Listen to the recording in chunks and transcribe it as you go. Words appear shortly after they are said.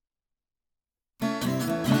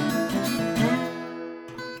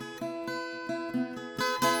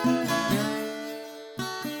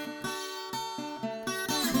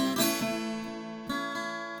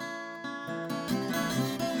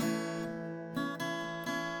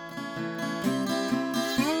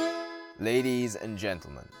Ladies and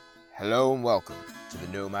gentlemen, hello and welcome to the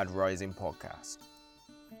Nomad Rising podcast.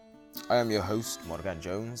 I am your host, Morgan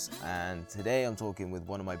Jones, and today I'm talking with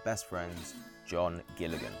one of my best friends, John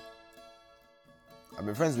Gilligan. I've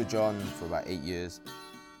been friends with John for about 8 years,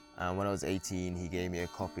 and when I was 18, he gave me a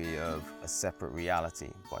copy of A Separate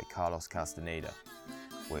Reality by Carlos Castaneda,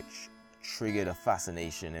 which triggered a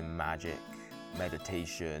fascination in magic,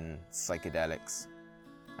 meditation, psychedelics,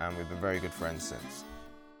 and we've been very good friends since.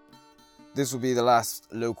 This will be the last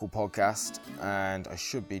local podcast, and I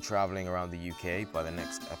should be traveling around the UK by the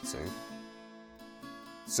next episode.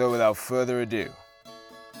 So without further ado,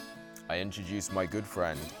 I introduce my good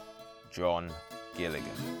friend, John Gilligan.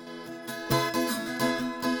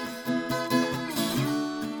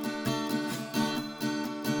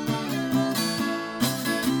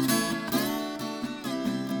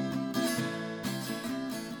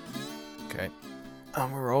 Okay,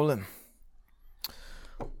 and we're rolling.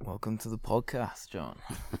 Welcome to the podcast, John.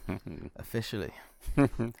 Officially.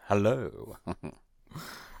 Hello.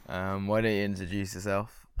 Why don't you introduce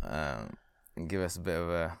yourself and give us a bit of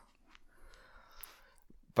a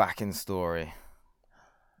backing story?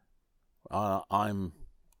 I'm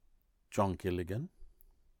John Gilligan,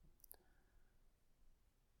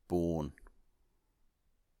 born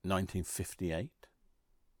 1958.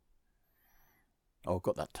 Oh, I've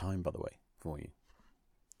got that time, by the way, for you.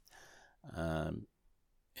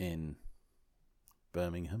 In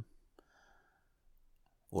Birmingham,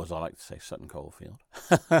 or as I like to say, Sutton Coldfield.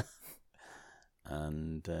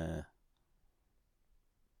 And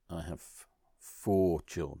I have 4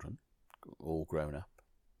 children, all grown up.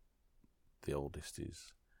 The oldest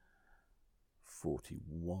is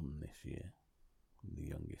 41 this year. The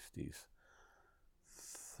youngest is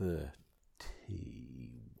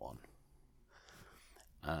 31.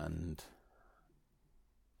 And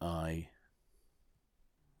I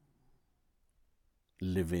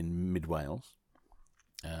live in Mid Wales.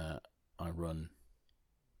 I run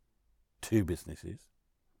 2 businesses,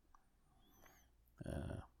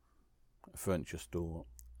 a furniture store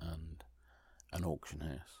and an auction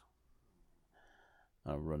house.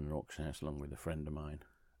 I run an auction house along with a friend of mine,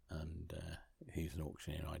 and he's an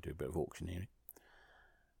auctioneer. I do a bit of auctioneering,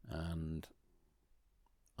 and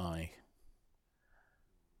I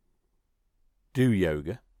do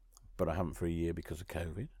yoga, but I haven't for a year because of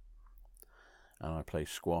COVID. And I play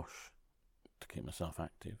squash to keep myself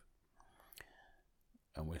active.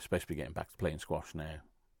 And we're supposed to be getting back to playing squash now,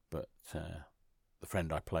 but the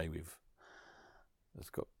friend I play with has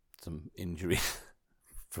got some injuries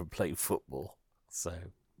from playing football, so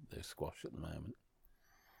there's squash at the moment.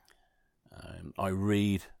 I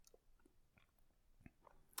read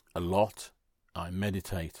a lot. I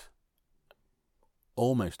meditate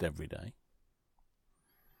almost every day.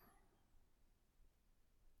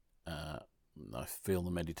 I feel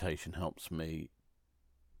the meditation helps me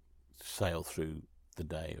sail through the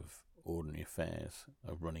day of ordinary affairs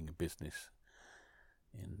of running a business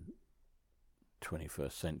in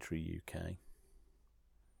 21st century UK.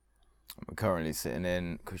 I'm currently sitting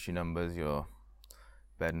in Cushy Numbers, your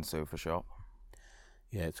bed and sofa shop.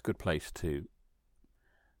 Yeah, it's a good place to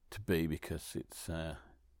be because it's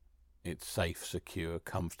safe, secure,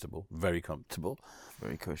 comfortable, very comfortable.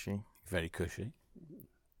 Very cushy. Very cushy.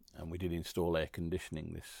 And we did install air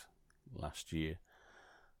conditioning this last year.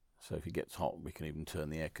 So if it gets hot, we can even turn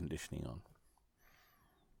the air conditioning on.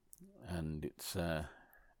 And it's I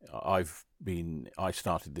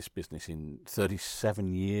started this business in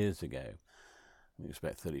 37 years ago. I think it was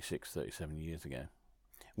about 37 years ago.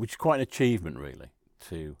 Which is quite an achievement, really,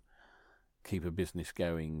 to keep a business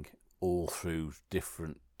going all through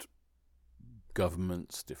different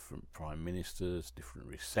governments, different prime ministers, different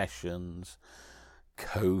recessions,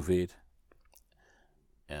 COVID,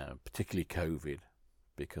 particularly COVID,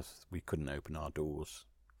 because we couldn't open our doors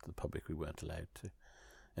to the public, we weren't allowed to.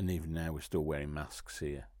 And even now we're still wearing masks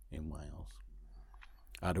here in Wales.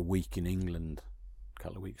 I had a week in England a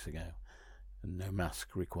couple of weeks ago, and no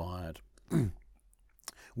mask required,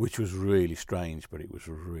 which was really strange, but it was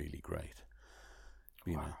really great.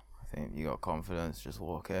 You know. I think you got confidence, just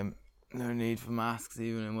walk in. No need for masks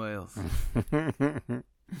even in Wales.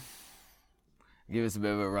 Give us a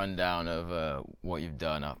bit of a rundown of what you've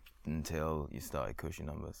done up until you started Cushy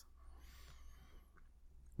Numbers.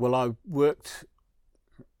 Well, I worked,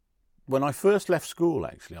 when I first left school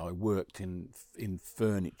actually, I worked in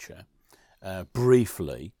furniture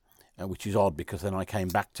briefly, which is odd because then I came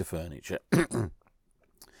back to furniture.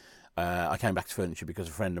 I came back to furniture because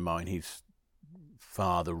a friend of mine, his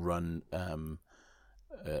father run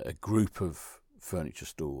a group of furniture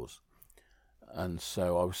stores. And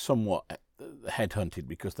so I was somewhat headhunted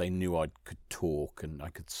because they knew I could talk and I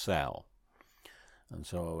could sell, and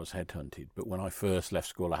so I was headhunted. But when I first left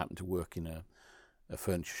school, I happened to work in a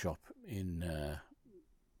furniture shop in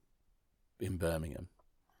Birmingham,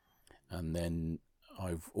 and then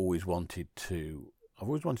I've always wanted to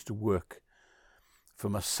work for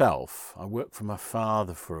myself. I worked for my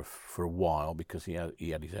father for a while because he had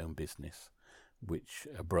his own business, which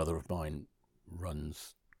a brother of mine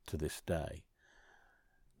runs to this day.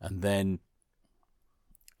 And then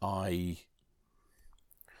I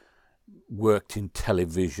worked in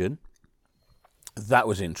television. That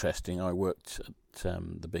was interesting. I worked at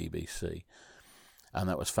the BBC, and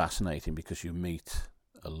that was fascinating because you meet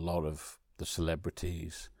a lot of the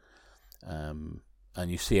celebrities, and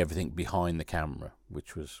you see everything behind the camera,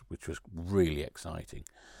 which was really exciting,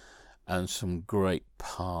 and some great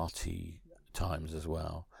party times as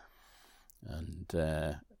well. And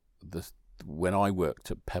when I worked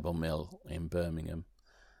at Pebble Mill in Birmingham,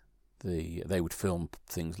 they would film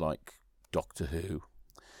things like Doctor Who,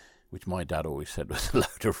 which my dad always said was a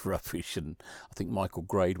load of rubbish. And I think Michael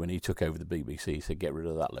Grade, when he took over the BBC, said, get rid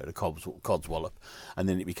of that load of codswallop. And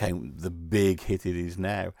then it became the big hit it is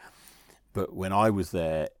now. But when I was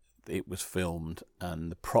there, it was filmed, and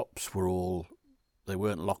the props they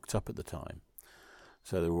weren't locked up at the time.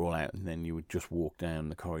 So they were all out, and then you would just walk down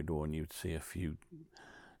the corridor and you would see a few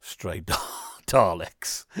stray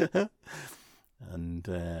Daleks. And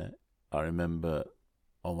I remember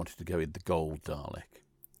I wanted to go in the gold Dalek,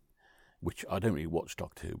 which I don't really watch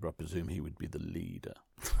Doctor Who, but I presume he would be the leader.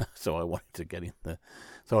 So I wanted to get in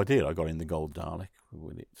so I did. I got in the gold Dalek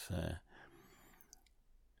with its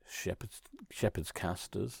shepherd's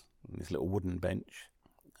casters and this little wooden bench,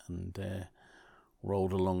 and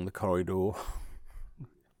rolled along the corridor,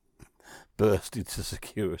 burst into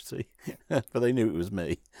security, but they knew it was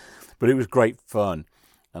me. But it was great fun.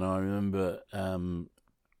 And I remember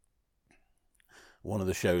one of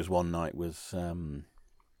the shows one night was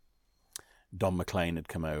Don McLean had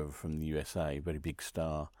come over from the USA, very big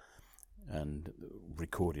star, and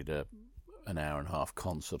recorded an hour and a half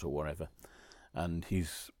concert or whatever. And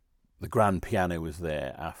the grand piano was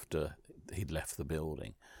there after he'd left the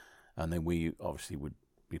building, and then we obviously would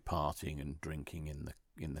be partying and drinking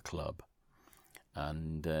in the club,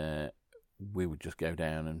 and we would just go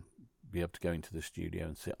down and be able to go into the studio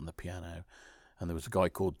and sit on the piano. And there was a guy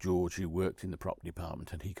called George who worked in the prop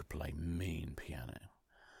department, and he could play mean piano.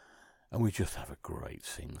 And we just have a great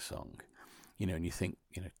sing-song. And you think,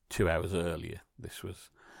 2 hours earlier, this was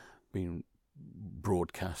being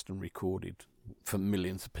broadcast and recorded for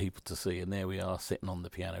millions of people to see, and there we are sitting on the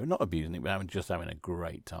piano, not abusing it, but just having a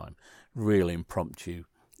great time. Real impromptu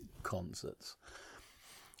concerts.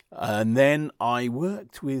 And then I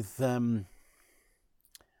worked with Ken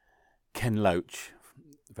Loach,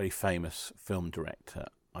 a very famous film director.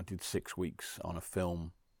 I did 6 weeks on a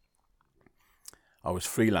film. I was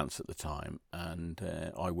freelance at the time, and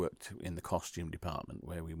I worked in the costume department,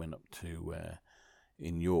 where we went up to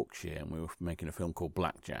in Yorkshire, and we were making a film called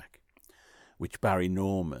Blackjack, which Barry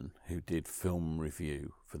Norman, who did film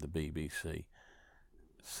review for the BBC,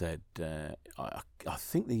 said, I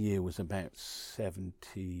think the year was about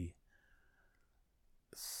 78,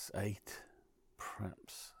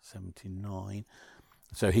 perhaps 79.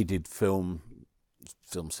 So he did film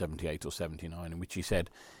 78 or 79, in which he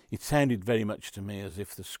said, it sounded very much to me as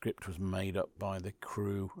if the script was made up by the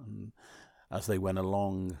crew and as they went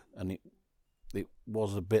along, and it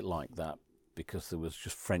was a bit like that, because there was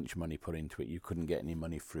just French money put into it. You couldn't get any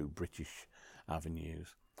money through British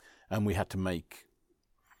avenues. And we had to make,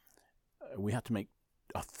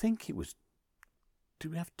 I think it was, do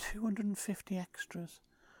we have 250 extras?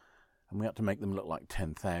 And we had to make them look like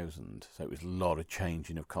 10,000. So it was a lot of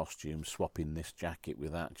changing of costumes, swapping this jacket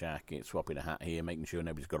with that jacket, swapping a hat here, making sure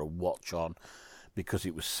nobody's got a watch on, because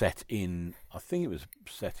it was set in, I think it was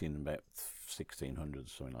set in about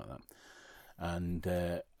 1600s, something like that. And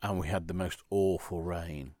we had the most awful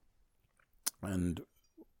rain. And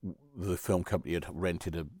the film company had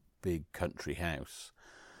rented a big country house,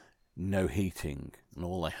 no heating, and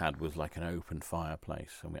all they had was like an open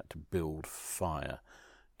fireplace, and we had to build fire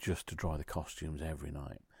just to dry the costumes every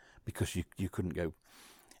night, because you couldn't go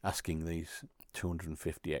asking these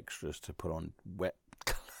 250 extras to put on wet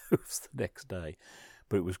clothes the next day.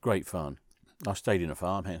 But it was great fun. I stayed in a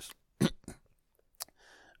farmhouse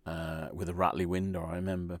with a rattly window, I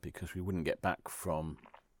remember, because we wouldn't get back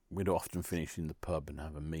we'd often finish in the pub and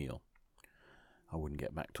have a meal. I wouldn't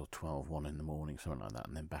get back till 12, 1 in the morning, something like that,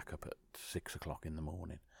 and then back up at 6 o'clock in the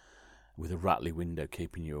morning with a rattly window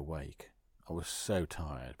keeping you awake. I was so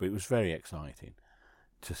tired, but it was very exciting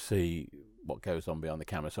to see what goes on behind the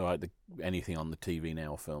camera. So anything on the TV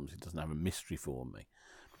now or films, it doesn't have a mystery for me,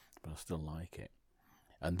 but I still like it.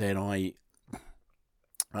 And then I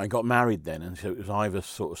got married then, and so it was either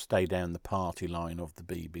sort of stay down the party line of the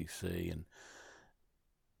BBC, and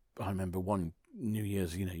I remember one New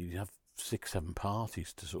Year's, you'd have 6-7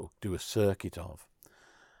 parties to sort of do a circuit of,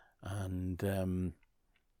 and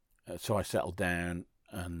so I settled down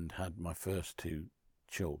and had my first 2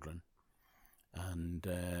 children, and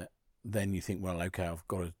then you think, well, okay, I've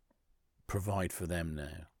got to provide for them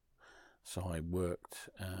now. So I worked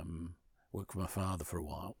for my father for a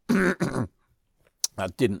while.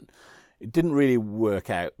 It didn't really work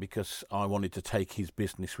out because I wanted to take his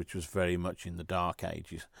business, which was very much in the dark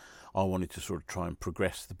ages. I wanted to sort of try and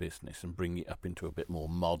progress the business and bring it up into a bit more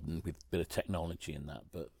modern with a bit of technology in that.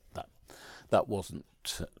 But that wasn't.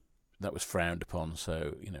 That was frowned upon.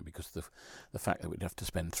 So because the fact that we'd have to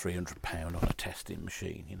spend £300 on a testing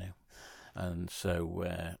machine, and so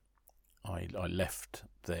I left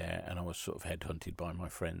there, and I was sort of headhunted by my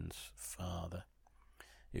friend's father,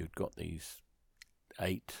 who'd got these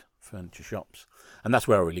 8 furniture shops, and that's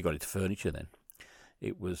where I really got into furniture. Then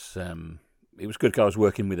it was good because I was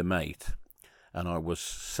working with a mate, and I was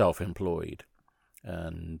self-employed,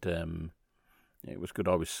 and it was good.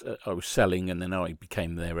 I was selling, and then I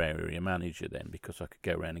became their area manager then because I could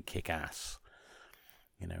go around and kick ass,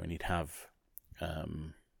 and he'd have.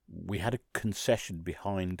 We had a concession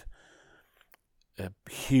behind a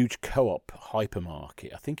huge co-op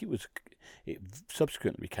hypermarket. I think it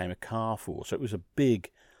subsequently became a Carrefour, so it was a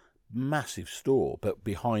big, massive store. But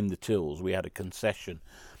behind the tills, we had a concession,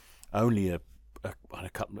 only a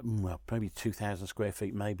couple, maybe 2,000 square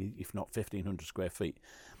feet, maybe if not 1,500 square feet,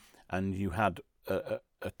 and you had a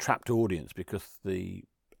trapped audience because the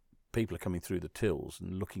people are coming through the tills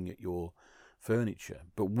and looking at your furniture.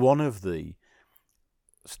 But one of the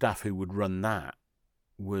staff who would run that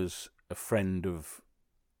was a friend of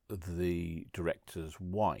the director's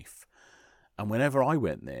wife, and whenever I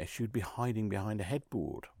went there, she would be hiding behind a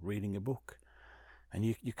headboard reading a book, and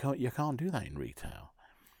you can't do that in retail.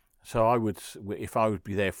 So if I would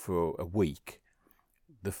be there for a week,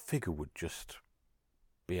 the figure would just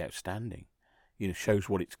be outstanding. Shows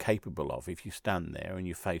what it's capable of if you stand there and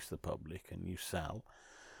you face the public and you sell.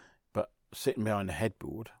 But sitting behind a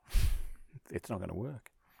headboard, it's not going to work.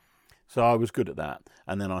 So I was good at that.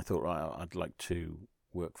 And then I thought, right, I'd like to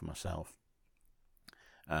work for myself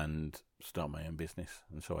and start my own business.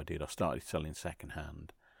 And so I did. I started selling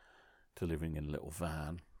second-hand, delivering in a little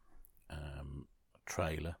van, a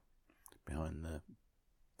trailer behind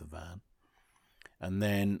the van. And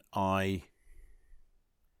then I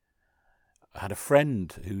had a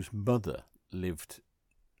friend whose mother lived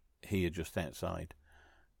here just outside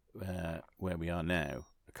where we are now,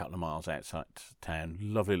 a couple of miles outside town.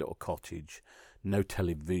 Lovely little cottage, no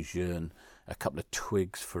television, a couple of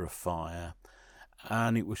twigs for a fire,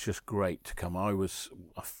 and it was just great to come.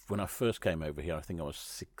 When I first came over here, I think I was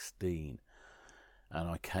 16, and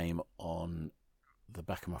I came on the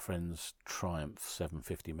back of my friend's Triumph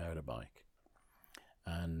 750 motorbike.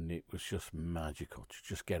 And it was just magical to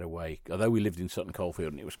just get away. Although we lived in Sutton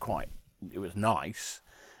Coldfield, and it was nice,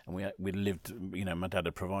 and we lived. My dad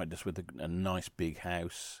had provided us with a nice big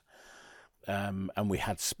house, and we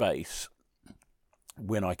had space.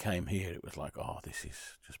 When I came here, it was like, oh, this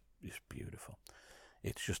is beautiful.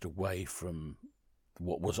 It's just away from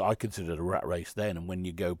what was I considered a rat race then, and when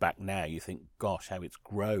you go back now, you think, gosh, how it's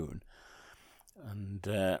grown. And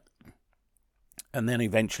then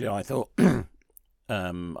eventually, I thought.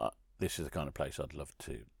 This is the kind of place I'd love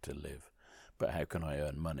to live, but how can I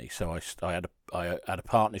earn money? So I had a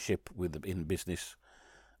partnership in business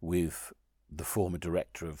with the former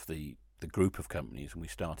director of the group of companies, and we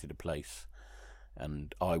started a place,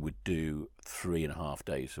 and I would do 3.5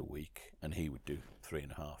 days a week, and he would do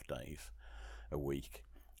 3.5 days a week,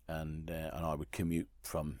 and I would commute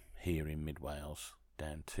from here in Mid Wales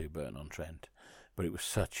down to Burton-on-Trent, but it was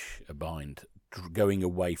such a bind. Going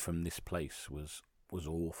away from this place was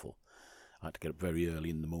awful. I had to get up very early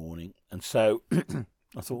in the morning, and so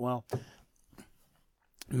I thought, well,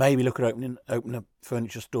 maybe look at open a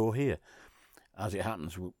furniture store here. As it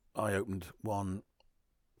happens, I opened one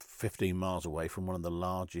 15 miles away from one of the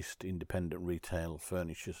largest independent retail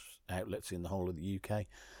furniture outlets in the whole of the UK.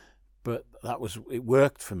 But it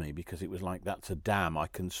worked for me because it was like, that's a dam. I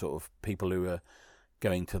can sort of, people who are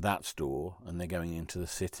going to that store and they're going into the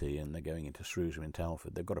city and they're going into Shrewsbury and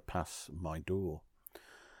Telford, they've got to pass my door.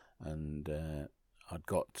 And I'd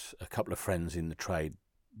got a couple of friends in the trade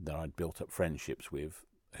that I'd built up friendships with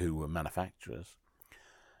who were manufacturers.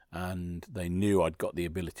 and they knew I'd got the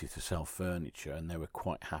ability to sell furniture, and they were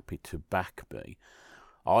quite happy to back me.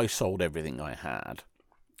 I sold everything I had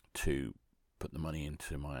to put the money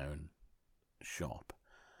into my own shop,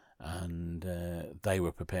 and they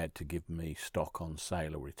were prepared to give me stock on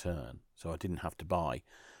sale or return, so I didn't have to buy.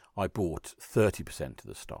 I bought 30% of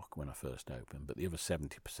the stock when I first opened, but the other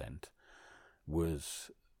 70%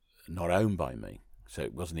 was not owned by me, so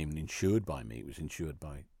it wasn't even insured by me. It was insured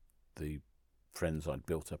by the friends I'd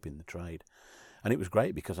built up in the trade, and it was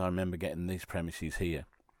great because I remember getting these premises here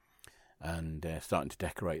and starting to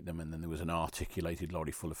decorate them, and then there was an articulated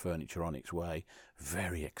lorry full of furniture on its way,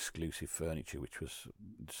 very exclusive furniture, which was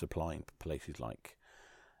supplying places like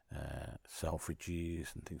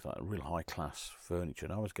Selfridges and things like that, real high-class furniture,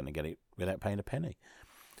 and I was going to get it without paying a penny.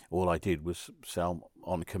 All I did was sell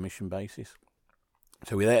on a commission basis.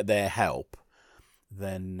 So without their help,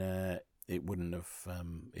 then it wouldn't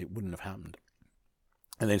have happened.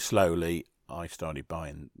 And then slowly I started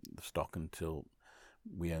buying the stock until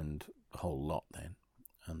we owned a whole lot then,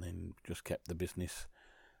 and then just kept the business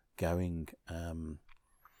going.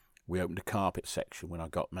 We opened a carpet section when I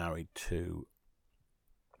got married to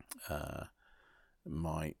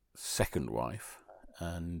my second wife,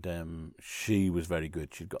 and she was very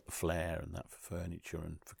good. She'd got the flair and that for furniture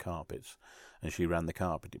and for carpets, and she ran the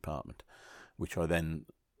carpet department, which I then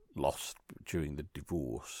lost during the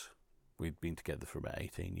divorce. We'd been together for about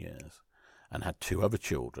 18 years and had 2 other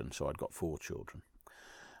children, so I'd got 4 children.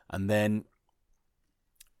 And then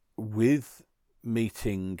with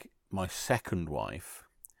meeting my second wife,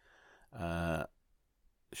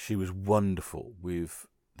 she was wonderful with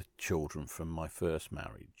the children from my first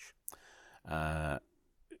marriage.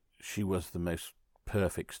 She was the most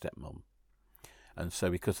perfect stepmom. And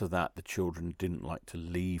so because of that, the children didn't like to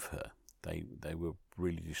leave her. They were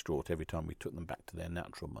really distraught every time we took them back to their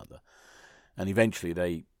natural mother. And eventually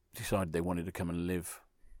they decided they wanted to come and live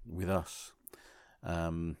with us.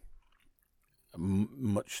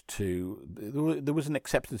 Much to there was an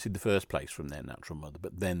acceptance in the first place from their natural mother,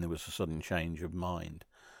 but then there was a sudden change of mind.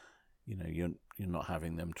 You know, you're not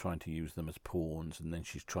having them, trying to use them as pawns, and then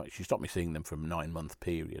she stopped me seeing them for a 9-month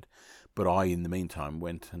period. But I, in the meantime,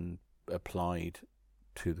 went and applied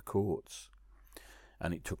to the courts,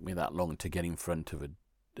 and it took me that long to get in front of a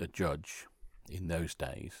judge in those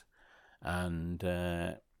days, and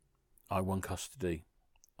I won custody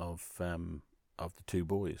of the 2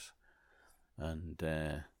 boys. And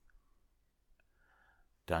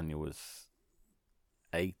Daniel was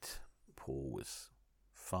 8, Paul was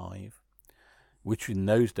 5, which in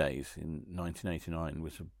those days, in 1989,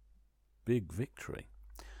 was a big victory.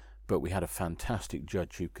 But we had a fantastic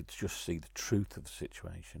judge who could just see the truth of the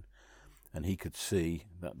situation, and he could see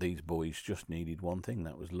that these boys just needed one thing,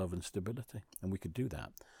 that was love and stability, and we could do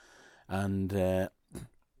that. And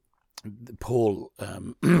Paul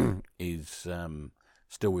is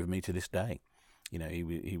still with me to this day. You know,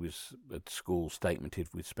 he was at school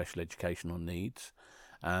statemented with special educational needs,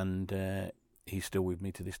 and he's still with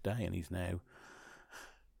me to this day. And he's now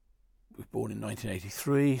was born in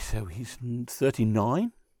 1983, so he's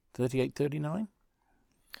 39.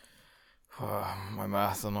 Oh, my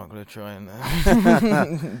math, I'm not going to try and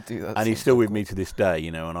do that. And he's still with me to this day,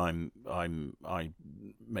 you know. And I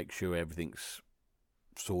make sure everything's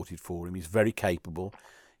sorted for him. He's very capable.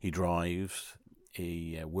 He drives.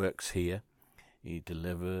 He works here. He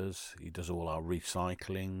delivers. He does all our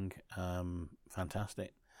recycling.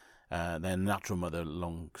 Fantastic. Their natural mother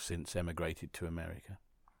long since emigrated to America,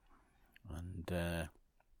 and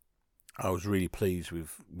I was really pleased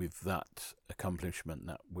with that accomplishment,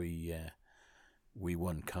 that we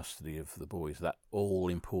won custody of the boys. That all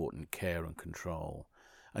important care and control,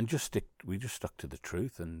 and we just stuck to the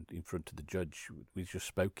truth, and in front of the judge we just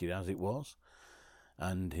spoke it as it was,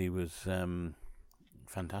 and he was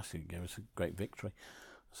fantastic. It gave us a great victory.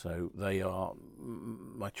 So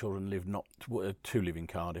my children live 2 live in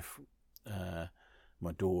Cardiff.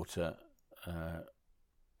 My daughter,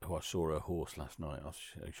 who I saw her horse last night, I'll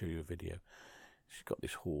show you a video. She's got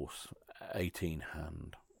this horse, 18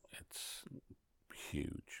 hand. It's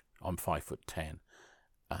huge. I'm 5'10",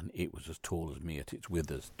 and it was as tall as me at its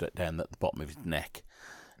withers, down at the bottom of his neck.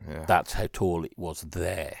 Yeah. That's how tall it was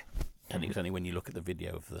there. And it's only when you look at the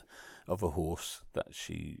video of a horse that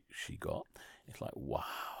she got, it's like, wow,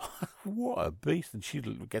 what a beast. And she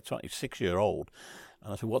gets on, he's 6-year-old.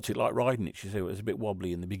 And I said, what's it like riding it? She said, well, it's a bit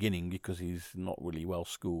wobbly in the beginning because he's not really well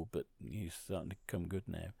schooled, but he's starting to come good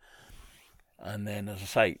now. And then, as I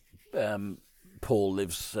say, Paul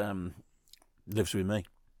lives with me.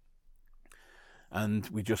 And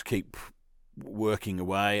we just keep working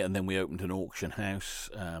away. And then we opened an auction house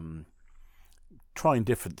trying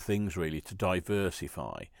different things really to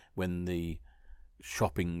diversify. When the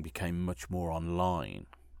shopping became much more online,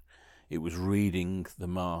 it was reading the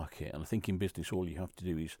market. And I think in business all you have to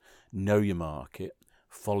do is know your market,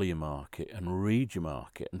 follow your market, and read your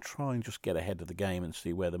market, and try and just get ahead of the game and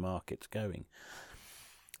see where the market's going.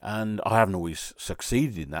 And I haven't always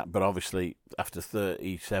succeeded in that, but obviously after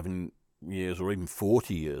 37 years or even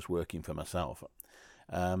 40 years working for myself,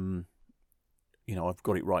 I've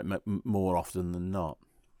got it right more often than not.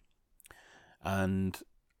 And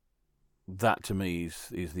that to me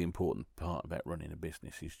is the important part about running a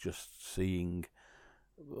business, is just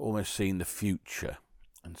almost seeing the future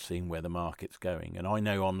and seeing where the market's going. And I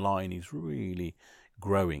know online is really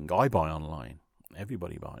growing. I buy online.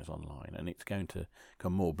 Everybody buys online, and it's going to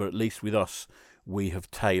come more. But at least with us, we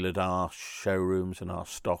have tailored our showrooms and our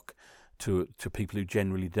stock to people who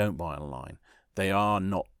generally don't buy online. They are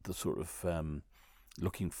not the sort of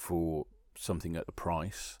looking for something at the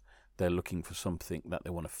price. They're looking for something that they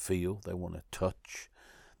want to feel, they want to touch,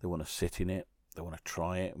 they want to sit in it, they want to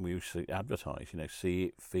try it. And we usually advertise, see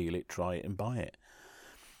it, feel it, try it, and buy it.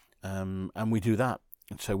 And we do that.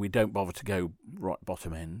 And so we don't bother to go right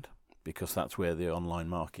bottom end, because that's where the online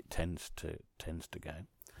market tends to go.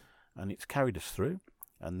 And it's carried us through.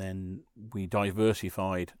 And then we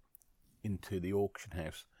diversified into the auction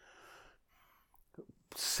house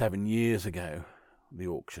 7 years ago, the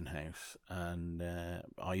auction house. And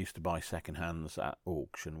I used to buy second hands at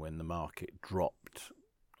auction when the market dropped.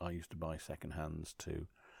 I used to buy second hands to,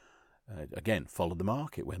 again, follow the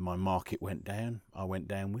market. When my market went down, I went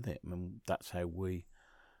down with it. And that's how we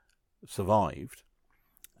survived.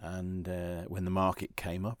 And when the market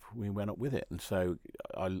came up, we went up with it. And so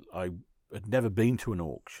I had never been to an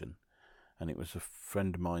auction. And it was a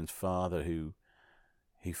friend of mine's father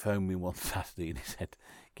he phoned me one Saturday and he said,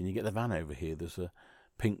 "Can you get the van over here? There's a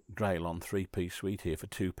pink Draylon 3-piece suite here for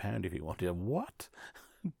 £2 if you want it." What?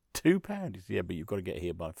 £2? He said, "Yeah, but you've got to get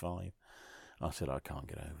here by 5. I said, "I can't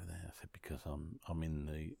get over there." I said, "Because I'm in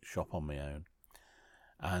the shop on my own."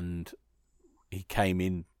 And he came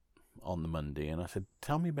in on the Monday and I said,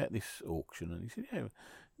 "Tell me about this auction." And he said, "Yeah,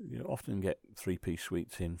 you often get 3-piece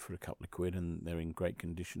suites in for a couple of quid and they're in great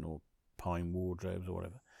condition, or pine wardrobes or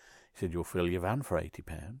whatever." He said, "You'll fill your van for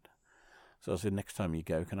 £80. So I said, "Next time you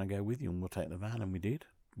go, can I go with you and we'll take the van?" And we did.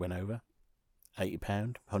 Went over,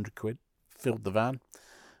 £80, 100 quid, filled the van,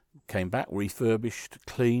 came back, refurbished,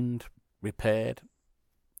 cleaned, repaired,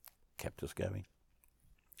 kept us going.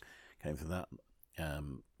 Came for that.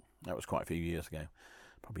 That was quite a few years ago,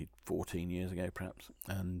 probably 14 years ago perhaps.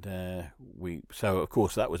 And so of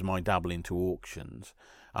course that was my dabble into auctions.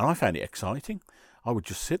 And I found it exciting. I would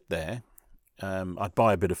just sit there. I'd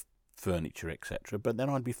buy a bit of furniture, etc., but then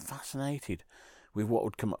I'd be fascinated with what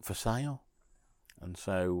would come up for sale. And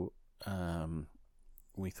so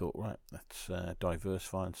we thought, right, let's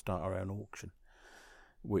diversify and start our own auction,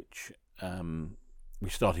 which we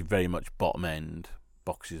started very much bottom end,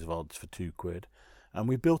 boxes of odds for £2, and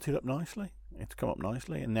we built it up nicely. It's come up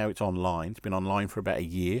nicely, and now it's online. It's been online for about a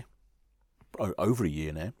year, over a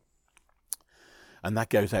year now. And that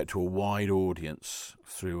goes out to a wide audience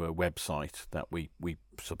through a website that we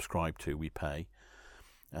subscribe to, we pay,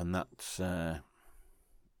 and that's done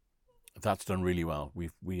really well.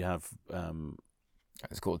 We have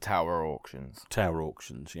it's called Tower Auctions. Tower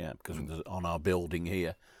Auctions, yeah, because on our building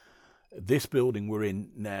here, this building we're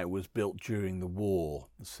in now was built during the war,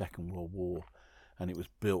 the Second World War, and it was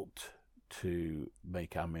built to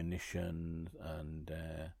make ammunition and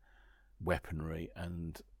weaponry,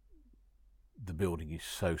 and the building is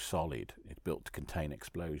so solid. It's built to contain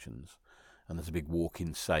explosions, and there's a big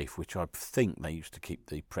walk-in safe, which I think they used to keep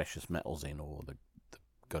the precious metals in, or the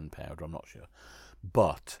gunpowder, I'm not sure.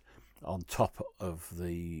 But on top of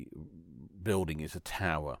the building is a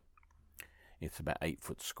tower. It's about 8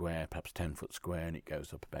 foot square, perhaps 10 foot square, and it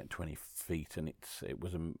goes up about 20 feet, and it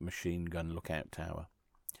was a machine gun lookout tower.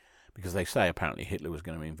 Because they say apparently Hitler was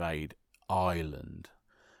going to invade Ireland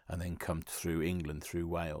and then come through England, through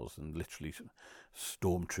Wales, and literally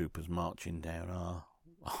stormtroopers marching down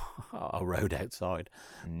our road outside.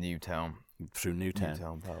 Newtown. Through Newtown.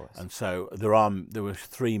 Newtown Palace. And so there were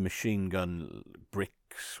 3 machine gun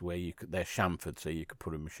bricks where they're chamfered, so you could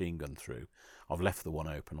put a machine gun through. I've left the one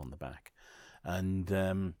open on the back.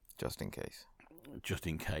 And just in case. Just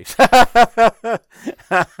in case.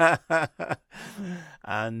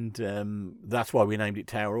 And that's why we named it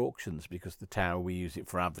Tower Auctions, because the tower, we use it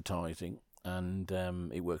for advertising, and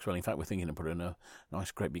it works well. In fact, we're thinking of putting a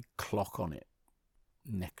nice great big clock on it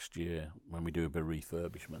next year when we do a bit of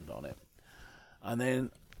refurbishment on it. And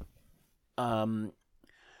then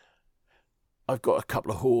I've got a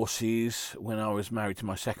couple of horses. When I was married to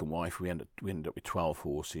my second wife, we ended up with 12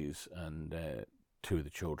 horses, and 2 of the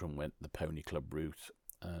children went the pony club route,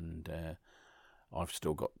 and I've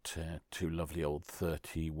still got 2 lovely old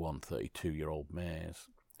 31, 32-year-old mares.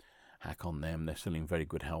 Hack on them. They're still in very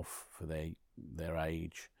good health for their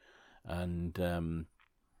age. And then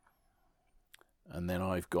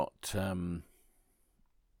I've got...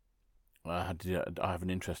 I have an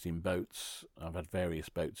interest in boats. I've had various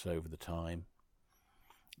boats over the time.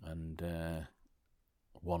 And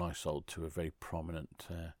one I sold to a very prominent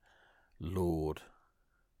Lord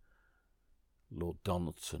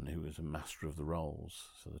Donaldson, who was a Master of the Rolls,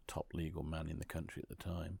 so the top legal man in the country at the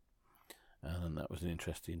time. And that was an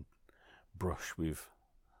interesting brush with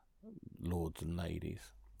lords and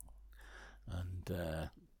ladies. And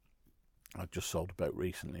I've just sold a boat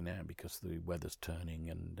recently now because the weather's turning,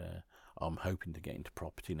 and I'm hoping to get into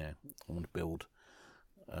property now. I want to build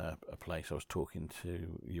a place. I was talking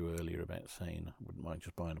to you earlier about saying I wouldn't mind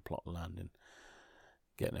just buying a plot of land and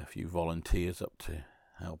getting a few volunteers up to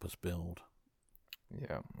help us build.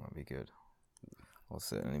 Yeah, that'd be good. I'll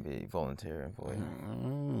certainly be volunteering for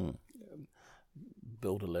you.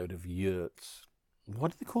 Build a load of yurts.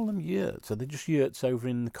 What do they call them, yurts? Are they just yurts over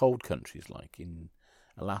in the cold countries, like in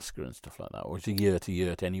Alaska and stuff like that? Or is a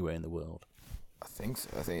yurt anywhere in the world? I think so.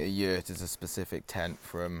 I think a yurt is a specific tent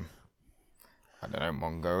from, I don't know,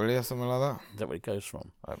 Mongolia or something like that. Is that where it goes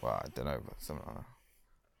from? I don't know, but something like that.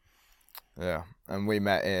 Yeah, and we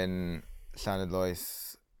met in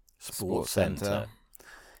Llanidloes Sports Centre.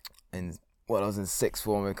 I was in sixth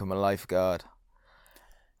form, become a lifeguard.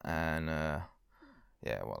 And,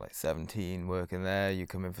 like 17 working there. You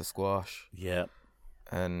come in for squash. Yeah.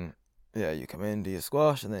 And, you come in, do your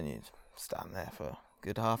squash, and then you stand there for a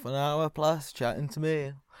good half an hour plus, chatting to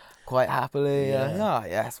me quite happily.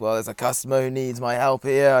 Yes, well, there's a customer who needs my help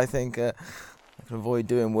here. I think I can avoid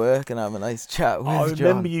doing work and have a nice chat with John. I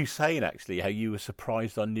remember you saying, actually, how you were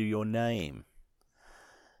surprised I knew your name.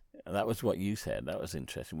 That was what you said. That was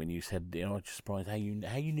interesting when you said, I was just surprised how you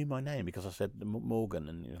knew my name, because I said Morgan,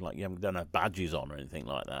 and it was like you don't have badges on or anything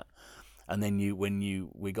like that. And then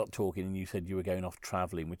we got talking, and you said you were going off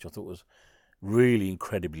travelling, which I thought was really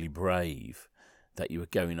incredibly brave. That you were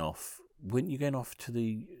going off. Weren't you going off to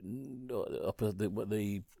the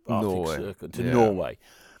Arctic Circle to Norway?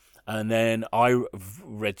 And then I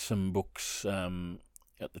read some books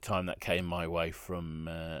at the time that came my way from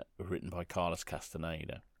written by Carlos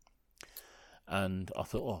Castaneda. And I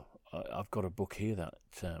thought, I've got a book here that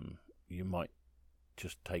you might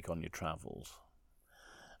just take on your travels,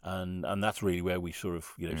 and that's really where we sort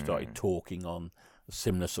of started talking on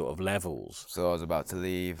similar sort of levels. So I was about to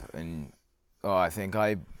leave, and I think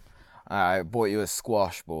I bought you a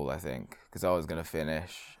squash ball. I think because I was gonna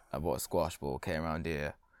finish, I bought a squash ball. Came around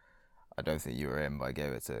here. I don't think you were in, but I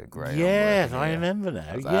gave it to Graham. Yes, I remember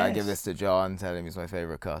now. I give this to John, tell him he's my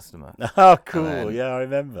favourite customer. Oh, cool. I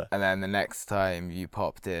remember. And then the next time you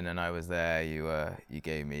popped in and I was there, you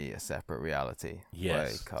gave me A Separate Reality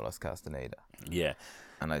by Carlos Castaneda. Yeah.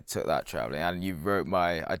 And I took that travelling, and you wrote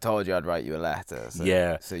I told you I'd write you a letter.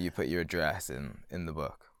 So you put your address in the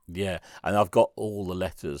book. Yeah, and I've got all the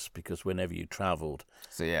letters because whenever you travelled.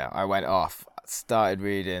 So I went off, started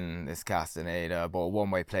reading this Castaneda, bought a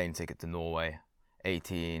one-way plane ticket to Norway,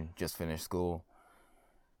 18, just finished school.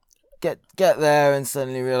 Get there and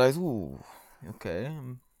suddenly realise, okay,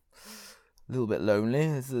 I'm a little bit lonely.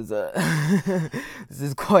 This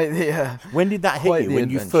is quite the... when did that hit you? When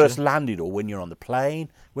adventure. You first landed, or when you're on the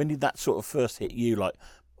plane? When did that sort of first hit you? Like,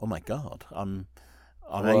 oh my God, I'm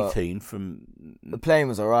 18 from... The plane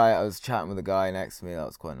was alright. I was chatting with a guy next to me. That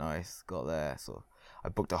was quite nice. Got there. So I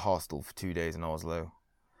booked a hostel for 2 days in Oslo.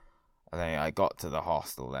 And then I got to the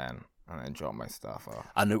hostel then, and then dropped my stuff off.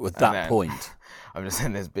 And at that point... I'm just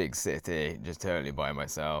in this big city, just totally by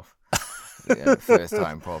myself. First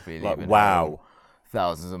time properly leaving home,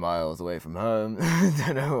 thousands of miles away from home.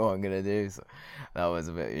 Don't know what I'm going to do. So that was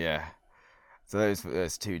a bit, So those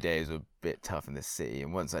first 2 days were a bit tough in this city,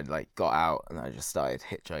 and once I got out and I just started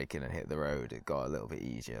hitchhiking and hit the road, it got a little bit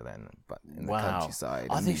easier then. But in the countryside,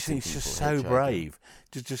 I think it's just so brave,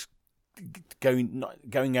 just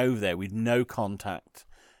going over there with no contact,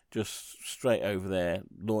 just straight over there,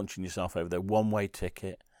 launching yourself over there, one-way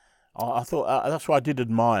ticket. I thought that's what I did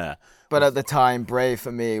admire. But at the time, brave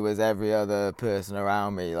for me was every other person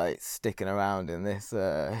around me, like sticking around in this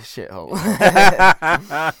shithole.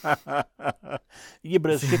 Yeah,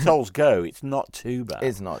 but as shitholes go, it's not too bad.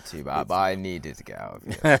 It's not too bad, but I needed to get out of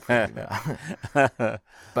here.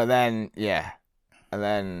 But then,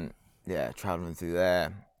 traveling through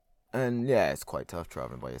there, and it's quite tough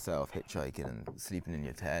traveling by yourself, hitchhiking and sleeping in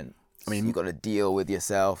your tent. I mean, you've got to deal with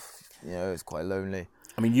yourself. You know, it's quite lonely.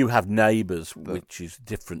 I mean, you have neighbours, which is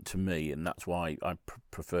different to me, and that's why I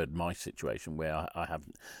preferred my situation where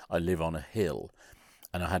I live on a hill,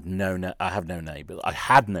 and I have no neighbours. I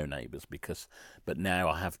had no neighbours but now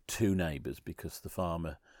I have two neighbours because the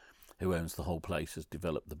farmer who owns the whole place has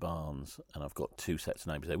developed the barns, and I've got two sets of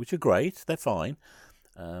neighbours there, which are great. They're fine,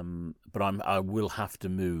 but I will have to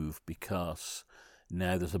move because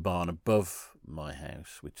now there's a barn above my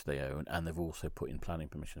house which they own, and they've also put in planning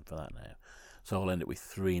permission for that now. So I'll end up with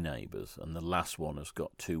three neighbours, and the last one has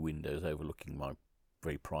got two windows overlooking my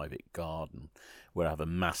very private garden, where I have a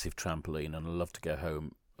massive trampoline, and I love to go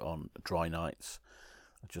home on dry nights.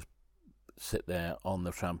 I just sit there on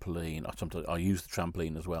the trampoline. Sometimes I use the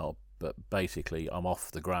trampoline as well, but basically I'm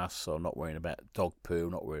off the grass, so I'm not worrying about dog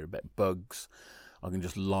poo, not worrying about bugs. I can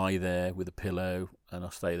just lie there with a pillow, and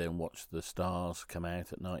I'll stay there and watch the stars come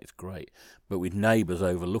out at night. It's great. But with neighbours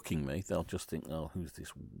overlooking me, they'll just think, oh, who's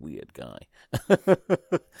this weird guy?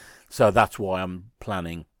 So that's why I'm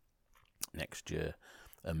planning next year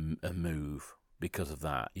a move because of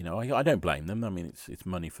that. You know, I don't blame them. I mean, it's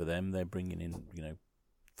money for them. They're bringing in, you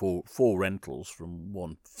know, four rentals from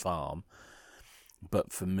one farm.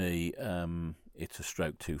 But for me, it's a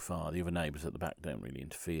stroke too far. The other neighbours at the back don't really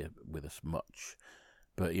interfere with us much.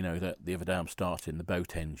 But you know that the other day I'm starting the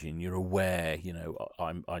boat engine. You're aware, you know,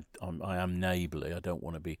 I am neighbourly. I don't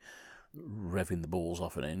want to be revving the balls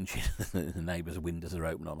off an engine. The neighbours' windows are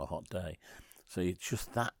open on a hot day, so it's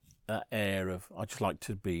just that air of I just like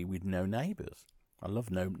to be with no neighbours. I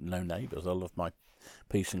love no neighbours. I love my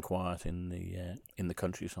peace and quiet in the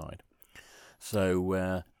countryside.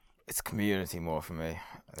 So. It's community more for me.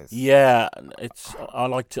 Yeah, it's. I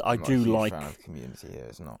like to. I'm not a huge fan of community here.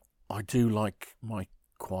 It's not. I do like my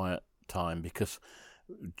quiet time because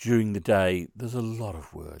during the day there's a lot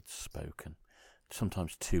of words spoken.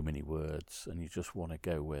 Sometimes too many words, and you just want to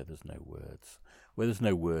go where there's no words. Where there's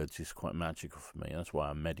no words is quite magical for me. And that's why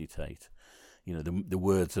I meditate. You know, the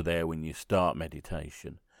words are there when you start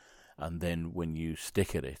meditation, and then when you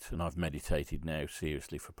stick at it. And I've meditated now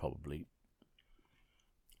seriously for probably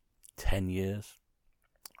 10 years,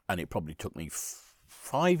 and it probably took me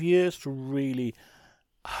 5 years to really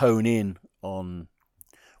hone in on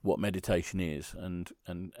what meditation is and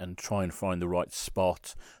try and find the right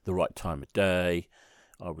spot, the right time of day.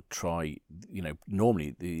 I would try, you know,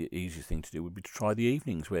 normally the easiest thing to do would be to try the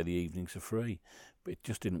evenings where the evenings are free, but it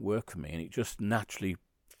just didn't work for me. And it just naturally,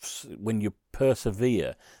 when you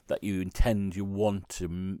persevere, that you intend, you want to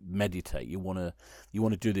meditate, you want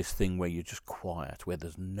to do this thing where you're just quiet, where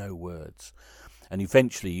there's no words, and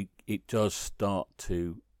eventually it does start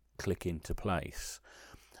to click into place.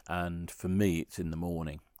 And for me, it's in the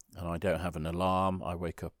morning, and I don't have an alarm. I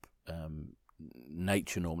wake up.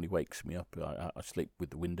 Nature normally wakes me up. I sleep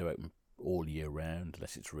with the window open all year round,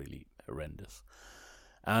 unless it's really horrendous.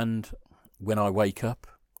 And when I wake up,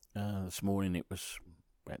 this morning it was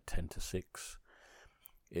about 10 to 6,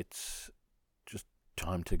 it's just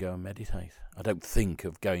time to go and meditate. I don't think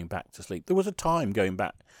of going back to sleep. There was a time going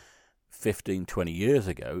back 15, 20 years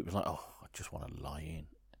ago, it was like, oh, I just want to lie in.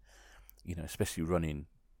 You know, especially running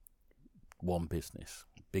one business,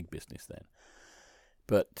 big business then.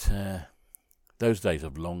 But those days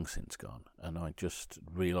have long since gone, and I just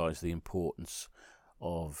realised the importance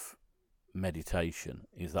of meditation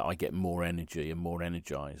is that I get more energy and more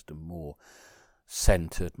energised and more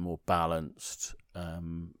centred, more balanced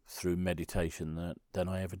through meditation than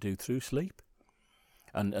I ever do through sleep.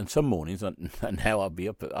 And some mornings, and now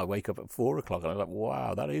I wake up at 4 o'clock, and I'm like,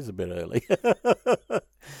 wow, that is a bit early.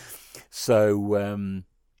 So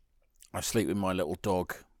I sleep with my little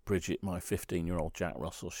dog, Bridget, my 15-year-old Jack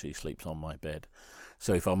Russell. She sleeps on my bed.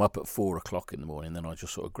 So if I'm up at 4 o'clock in the morning, then I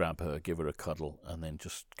just sort of grab her, give her a cuddle, and then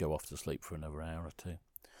just go off to sleep for another hour or two.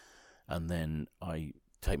 And then I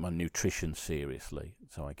take my nutrition seriously.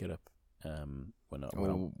 So I get up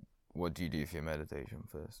what do you do for your meditation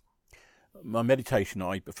first? My meditation,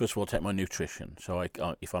 I first of all take my nutrition. So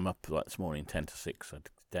if I'm up like this morning 10 to 6, I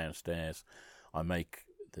downstairs, I make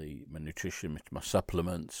my nutrition, my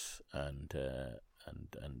supplements, and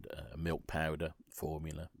a milk powder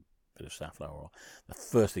formula, bit of safflower oil. The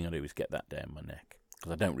first thing I do is get that down my neck,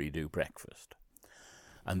 because I don't really do breakfast.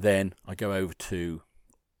 And then I go over to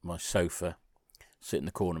my sofa, sit in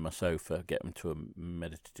the corner of my sofa, get into a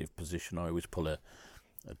meditative position. I always pull a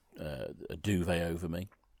duvet over me,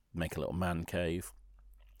 make a little man cave,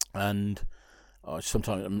 and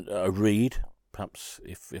sometimes I read. Perhaps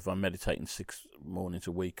if I'm meditating 6 mornings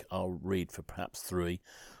a week, I'll read for perhaps 3.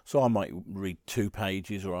 So I might read 2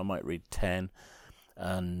 pages, or I might read 10,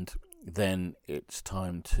 and then it's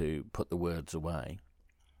time to put the words away.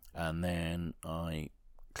 and then I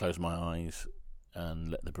close my eyes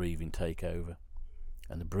and let the breathing take over.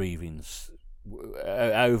 And the breathing's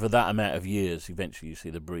over that amount of years. Eventually, you see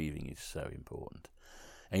the breathing is so important,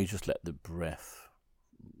 and you just let the breath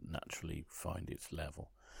naturally find its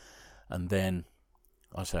level. And then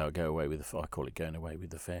I say I go away with I call it going away with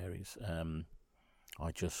the fairies.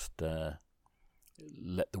 I just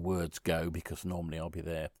let the words go, because normally I'll be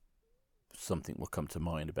there. Something will come to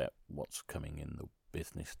mind about what's coming in the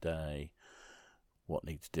business day, what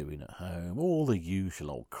needs doing at home, all the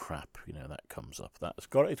usual old crap, that comes up. It's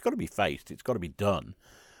got to be faced, it's got to be done.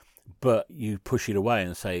 But you push it away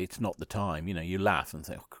and say it's not the time. You laugh and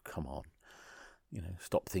say, "Oh, come on,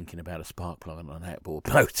 stop thinking about a spark plug on an outboard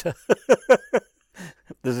motor."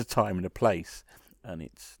 There's a time and a place, and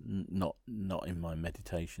it's not in my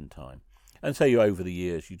meditation time. And so over the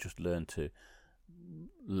years, you just learn to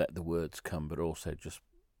let the words come, but also just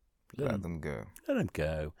let them go. Let them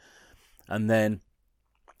go. And then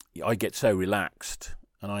I get so relaxed,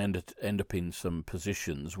 and I end up in some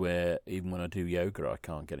positions where even when I do yoga, I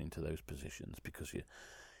can't get into those positions, because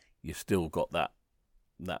you still got that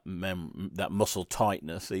muscle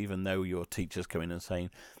tightness, even though your teacher's coming and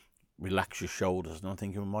saying, "Relax your shoulders," and I'm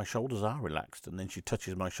thinking, well, my shoulders are relaxed, and then she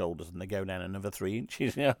touches my shoulders and they go down another 3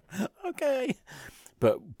 inches. Okay.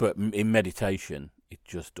 But in meditation, you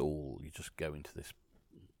just go into this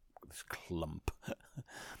clump,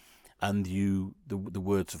 and the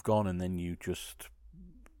words have gone, and then you just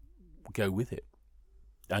go with it,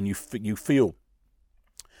 and you feel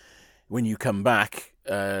when you come back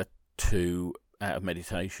out of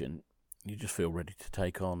meditation, you just feel ready to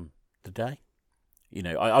take on the day.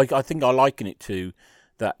 I think I liken it to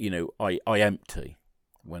that. I empty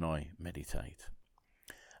when I meditate,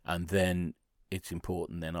 and then it's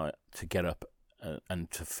important then to get up and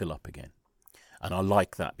to fill up again. And I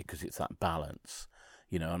like that, because it's that balance,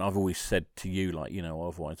 and I've always said to you,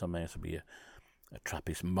 otherwise I may have to be a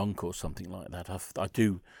Trappist monk or something like that. I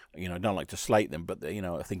do, I don't like to slate them, but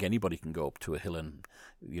I think anybody can go up to a hill and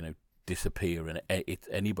disappear, and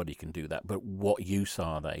anybody can do that. But what use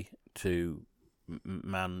are they to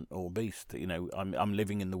man or beast? I'm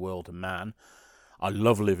living in the world of man. I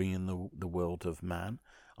love living in the world of man.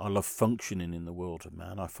 I love functioning in the world of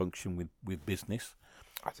man. I function with business.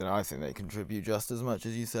 I don't know. I think they contribute just as much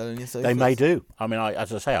as you sell in your sofas. They may do. I mean,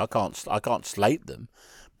 as I say, I can't slate them,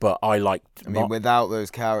 but I like. Without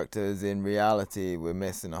those characters in reality, we're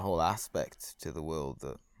missing a whole aspect to the world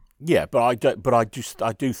that. Yeah, but I don't. But I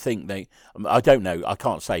do think they. I don't know. I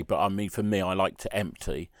can't say. But I mean, for me, I like to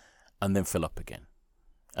empty, and then fill up again,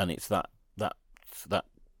 and it's that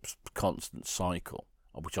constant cycle,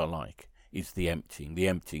 which I like. Is the emptying. The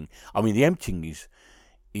emptying. I mean, the emptying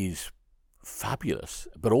is fabulous,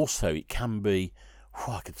 but also it can be,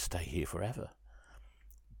 I could stay here forever.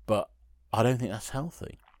 But I don't think that's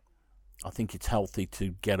healthy. I think it's healthy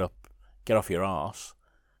to get off your arse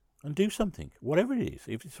and do something, whatever it is.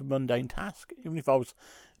 If it's a mundane task, even if I was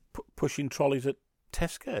pushing trolleys at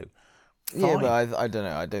Tesco. Fine. Yeah, but I don't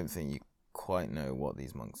know. I don't think you quite know what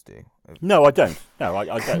these monks do. No, I don't. No, I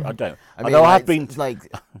don't. I mean, I've been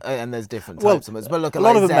and there's different types of monks. But look, a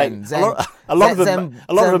lot of them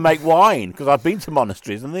make wine, because I've been to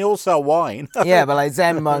monasteries and they all sell wine. Yeah, but like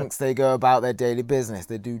Zen monks, they go about their daily business.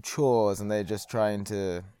 They do chores, and they're just trying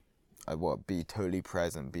to be totally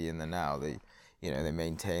present, be in the now. They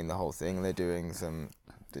maintain the whole thing. They just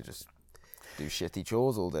do shitty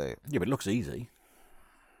chores all day. Yeah, but it looks easy.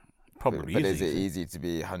 Probably but is it easy to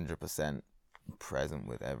be 100% present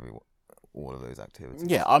with all of those activities?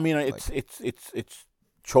 Yeah, I mean, it's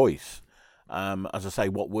choice. As I say,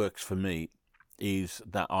 what works for me is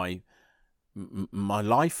that my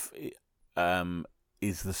life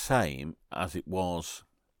is the same as it was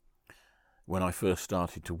when I first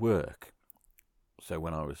started to work. So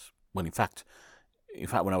I've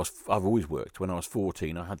always worked. When I was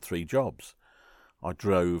 14, I had 3 jobs. I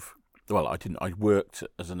drove. Well, I didn't. I worked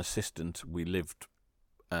as an assistant. We lived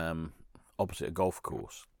opposite a golf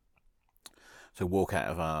course. So walk out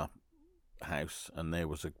of our house, and there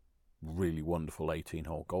was a really wonderful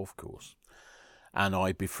 18-hole golf course. And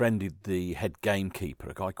I befriended the head gamekeeper,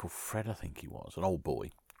 a guy called Fred, I think he was, an old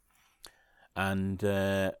boy. And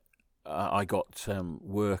I got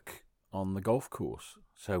work on the golf course.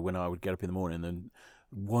 So when I would get up in the morning, then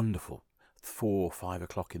wonderful, 4 or 5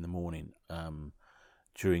 o'clock in the morning,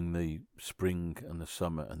 during the spring and the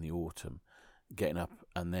summer and the autumn, getting up,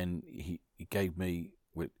 and then he gave me,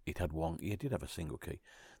 he did have a single key,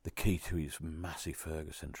 the key to his massive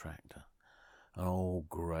Ferguson tractor, an old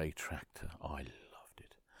grey tractor. I loved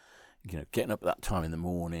it. He getting up at that time in the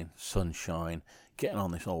morning, sunshine, getting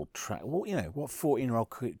on this old track. Well, what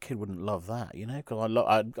 14-year-old kid wouldn't love that, because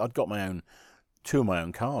I'd got two of my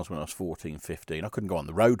own cars when I was 14, 15. I couldn't go on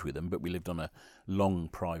the road with them, but we lived on a long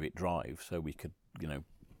private drive, so we could,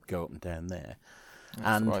 go up and down there.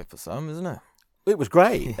 That's right for some, isn't it? It was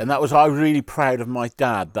great, and I was really proud of my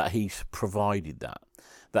dad that he provided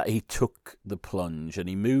that he took the plunge, and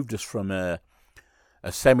he moved us from a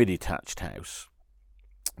semi-detached house,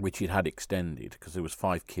 which he'd had extended because there was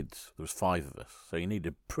 5 kids. There was 5 of us, so he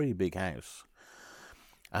needed a pretty big house.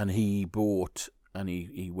 And he bought, and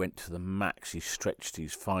he went to the max. He stretched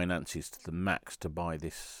his finances to the max to buy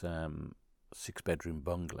this 6-bedroom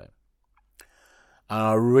bungalow. And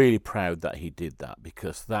I'm really proud that he did that,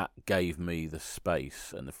 because that gave me the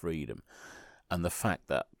space and the freedom, and the fact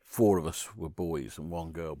that 4 of us were boys and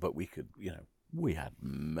 1 girl, but we could, we had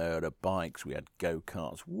motorbikes, we had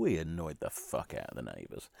go-karts, we annoyed the fuck out of the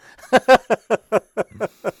neighbours.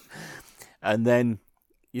 And then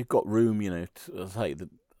you've got room, to say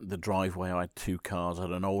the driveway. I had 2 cars. I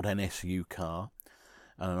had an old NSU car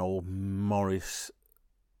and an old Morris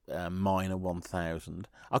Minor 1000.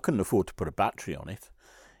 I couldn't afford to put a battery on it.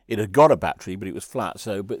 It had got a battery, but it was flat,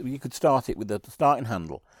 but you could start it with the starting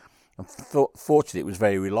handle. And fortunately, it was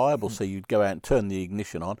very reliable, so you'd go out and turn the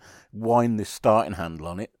ignition on, wind the starting handle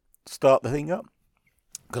on it, start the thing up,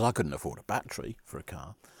 because I couldn't afford a battery for a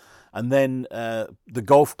car. And then the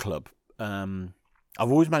golf club, I've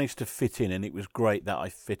always managed to fit in, and it was great that I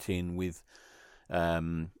fit in with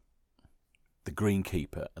the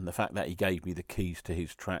greenkeeper, and the fact that he gave me the keys to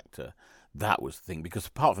his tractor. That was the thing, because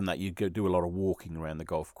apart from that, you'd go do a lot of walking around the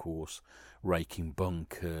golf course, raking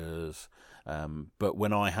bunkers. But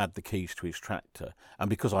when I had the keys to his tractor, and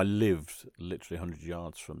because I lived literally 100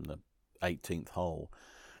 yards from the 18th hole,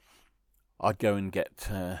 I'd go and get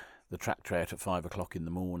the tractor out at 5 o'clock in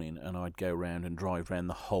the morning, and I'd go around and drive around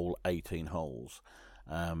the whole 18 holes.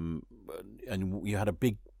 And you had a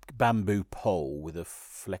big bamboo pole with a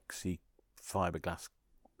flexi fiberglass,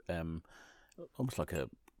 almost like a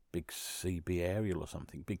big CB aerial or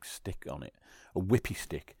something, big stick on it, a whippy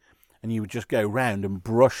stick, and you would just go round and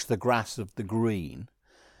brush the grass of the green,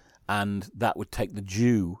 and that would take the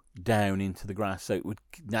dew down into the grass, so it would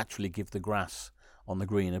naturally give the grass on the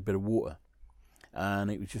green a bit of water.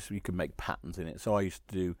 And it was just, you could make patterns in it. So I used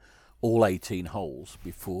to do all 18 holes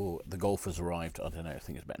before the golfers arrived. I don't know, I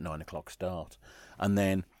think it's about 9 o'clock start, and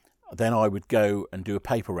then I would go and do a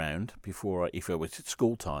paper round before, if it was at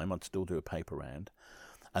school time, I'd still do a paper round.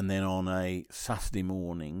 And then on a Saturday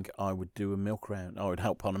morning, I would do a milk round. I would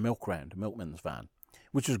help on a milk round, a milkman's van,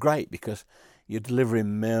 which was great because you're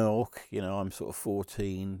delivering milk. I'm sort of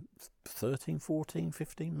 13, 14,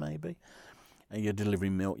 15 maybe. And you're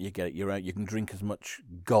delivering milk, you're out, you can drink as much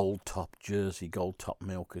gold top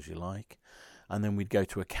milk as you like. And then we'd go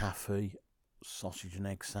to a cafe, sausage and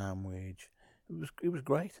egg sandwich. It was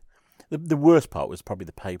great. The worst part was probably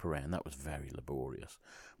the paper round. That was very laborious.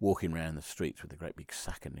 Walking around the streets with a great big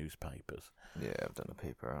sack of newspapers. Yeah, I've done a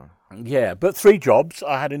paper round. Yeah, but 3 jobs.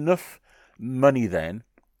 I had enough money then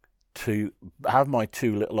to have my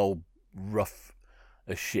 2 little old rough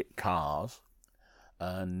as shit cars.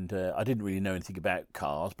 And I didn't really know anything about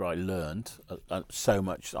cars, but I learned so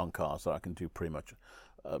much on cars that I can do pretty much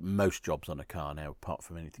most jobs on a car now, apart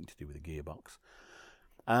from anything to do with a gearbox.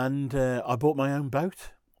 And I bought my own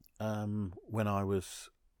boat when I was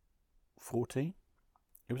 14.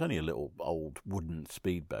 It was only a little old wooden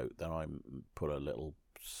speedboat that I put a little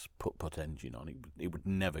put engine on. It would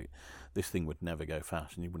never, this thing would never go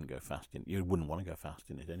fast, and you wouldn't go fast in. You wouldn't want to go fast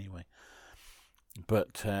in it anyway.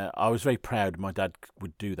 But I was very proud my dad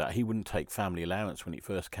would do that. He wouldn't take family allowance when it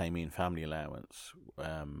first came in, family allowance,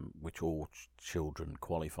 which all children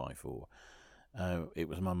qualify for. It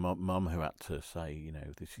was my mum who had to say,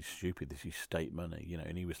 this is stupid, this is state money,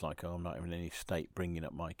 and he was like, I'm not having any state bringing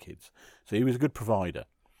up my kids. So he was a good provider.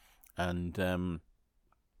 And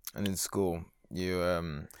in school,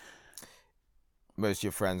 you most of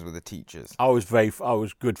your friends were the teachers. I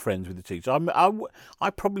was good friends with the teachers. I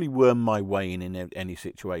probably worm my way in any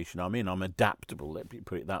situation I'm in. I'm adaptable, let me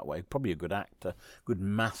put it that way. Probably a good actor, good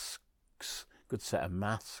set of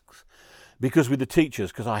masks. Because with the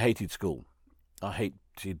teachers, because I hated school. I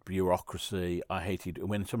hated bureaucracy. I hated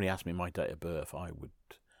when somebody asked me my date of birth. I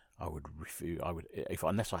would refuse.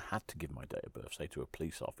 Unless I had to give my date of birth, say to a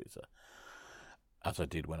police officer, as I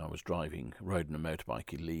did when I was riding a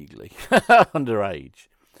motorbike illegally, underage.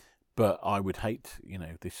 But I would hate,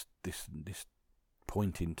 this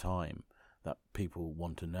point in time that people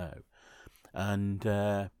want to know. And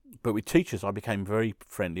but with teachers, I became very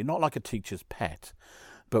friendly, not like a teacher's pet,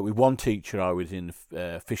 But with one teacher, I was in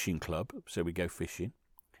a fishing club, so we'd go fishing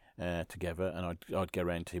together, and I'd go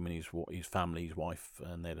around to him and his family, his wife,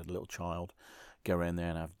 and they had a little child. Go around there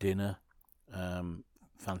and have dinner.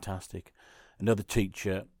 Fantastic. Another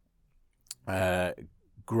teacher,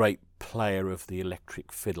 great player of the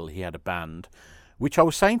electric fiddle. He had a band, which I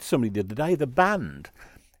was saying to somebody the other day. The band,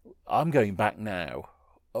 I'm going back now.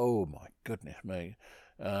 Oh my goodness me!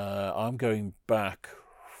 I'm going back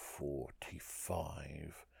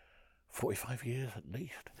 45 years at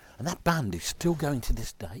least. And that band is still going to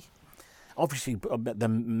this day. Obviously, the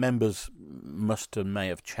members must and may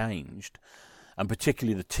have changed. And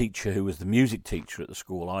particularly the teacher who was the music teacher at the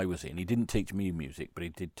school I was in. He didn't teach me music, but he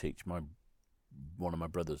did teach one of my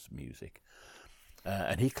brother's music.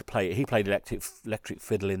 And he played electric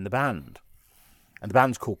fiddle in the band. And the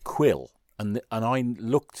band's called Quill. And I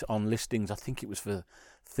looked on listings, I think it was for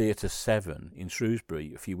Theatre 7 in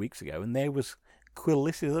Shrewsbury a few weeks ago, and there was Quill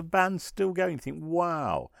listed. The band's still going. You think,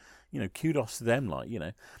 wow, kudos to them,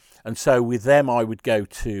 And so with them, I would go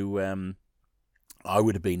to, I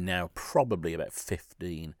would have been now probably about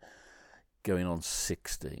 15, going on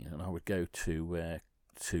 16, and I would go to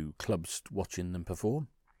clubs watching them perform,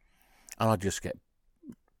 and I'd just get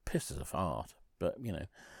pissed as a fart. But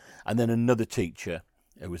and then another teacher,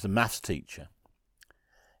 who was a maths teacher.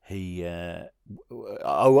 Let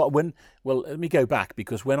me go back,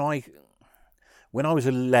 because when I was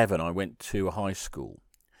 11, I went to a high school,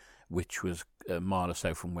 which was a mile or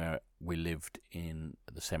so from where we lived in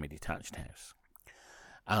the semi-detached house.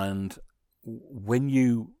 And when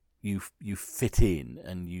you fit in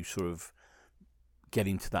and you sort of get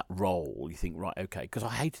into that role, you think, right, okay, because I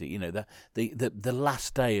hated it. The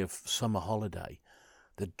last day of summer holiday,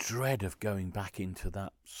 the dread of going back into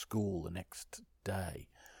that school the next day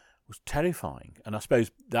was terrifying. And I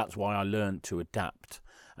suppose that's why I learned to adapt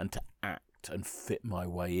and to act and fit my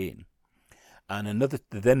way in. And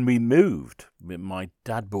then we moved. My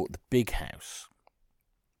dad bought the big house,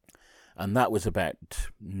 and that was about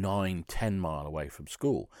 9-10 miles away from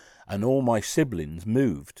school. And all my siblings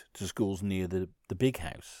moved to schools near the big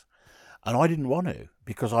house, and I didn't want to,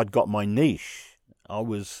 because I'd got my niche. I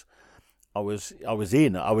was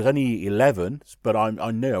only 11, but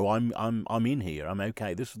I know I'm in here. I'm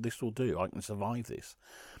okay. This will do. I can survive this.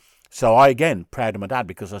 So I, again, proud of my dad,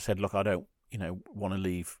 because I said, look, I don't want to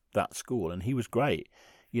leave that school. And he was great.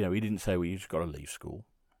 He didn't say, well, you just got to leave school.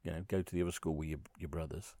 Go to the other school with your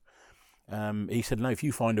brothers. He said, no, if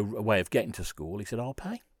you find a way of getting to school, he said, I'll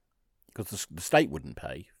pay, because the state wouldn't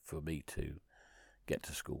pay for me to get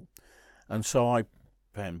to school. And so I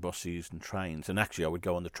found buses and trains, and actually I would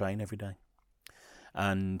go on the train every day.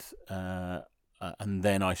 And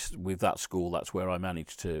then with that school, that's where I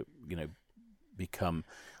managed to, become,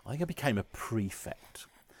 I think I became a prefect.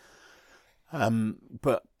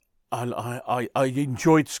 But I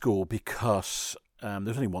enjoyed school because there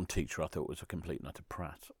was only one teacher I thought was a complete and utter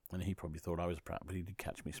prat, and he probably thought I was a prat, but he did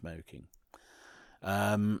catch me smoking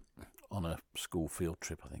on a school field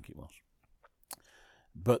trip, I think it was.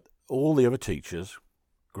 But all the other teachers,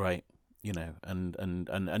 great, and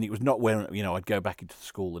it was not where, I'd go back into the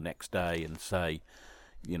school the next day and say,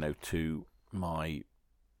 to my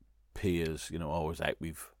peers, I was out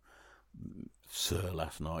with Sir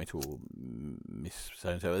last night, or Miss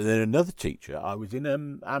so-and-so. And then another teacher I was in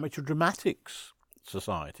amateur dramatics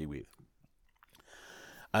society with.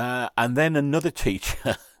 And then another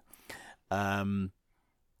teacher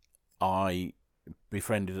I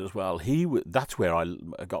befriended as well. That's where I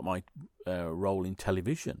got my role in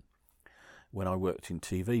television, when I worked in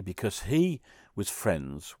TV, because he was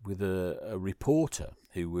friends with a reporter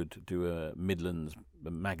who would do a Midlands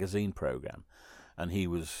magazine programme, and he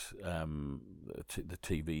was the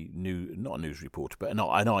TV not a news reporter, but an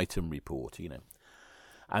item reporter,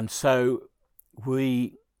 And so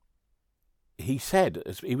he said,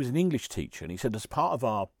 he was an English teacher, and he said, as part of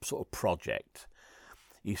our sort of project,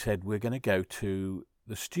 he said, we're going to go to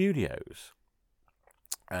the studios.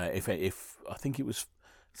 If I think it was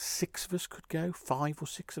 6 of us could go, 5 or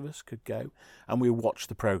 6 of us could go, and we watched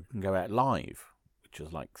the programme go out live, which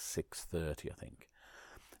was like 6:30, I think.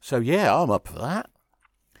 So yeah, I'm up for that.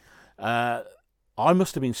 I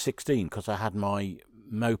must have been 16 because I had my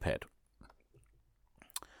moped.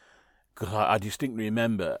 Because I distinctly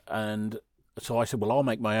remember, and so I said, well, I'll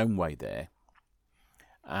make my own way there,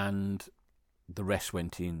 and the rest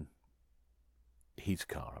went in his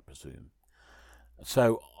car, I presume.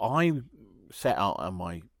 So I set out on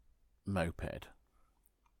my moped,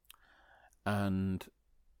 and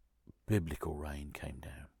biblical rain came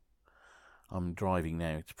down. I'm driving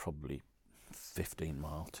now, it's probably 15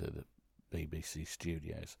 miles to the BBC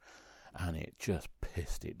studios, and it just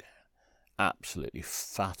pissed it down. Absolutely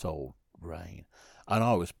fat old rain. And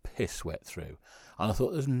I was piss wet through. And I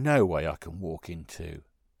thought, there's no way I can walk into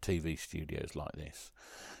TV studios like this.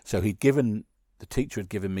 So the teacher had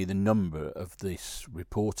given me the number of this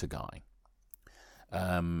reporter guy.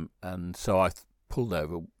 And so I pulled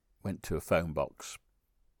over, went to a phone box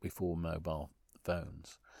before mobile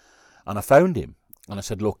phones. And I phoned him. And I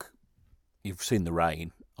said, look, you've seen the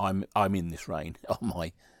rain. I'm in this rain on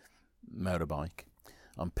my motorbike.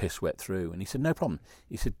 I'm piss wet through. And he said, no problem.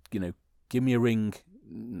 He said, give me a ring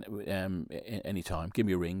anytime. Give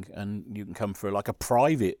me a ring and you can come for like a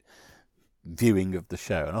private viewing of the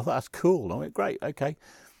show. And I thought, that's cool. I went, great, okay.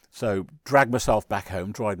 So dragged myself back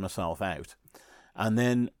home, dried myself out. And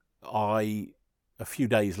then a few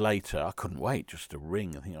days later, I couldn't wait just to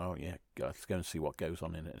ring. I think, oh yeah, let's go and see what goes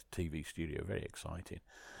on in a TV studio. Very exciting.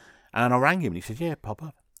 And I rang him and he said, yeah, pop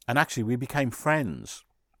up. And actually we became friends.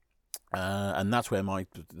 And that's where my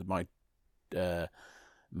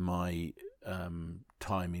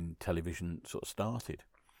time in television sort of started.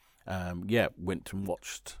 Went and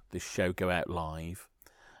watched this show go out live,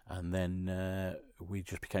 and then we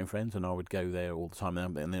just became friends, and I would go there all the time,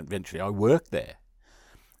 and then eventually I worked there,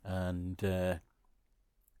 and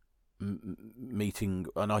meeting,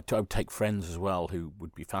 and I would take friends as well who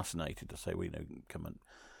would be fascinated to say, well, come and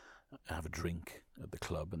have a drink at the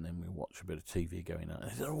club, and then we watch a bit of TV going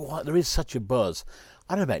on. There is such a buzz.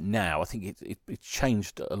 I don't know about now. I think it's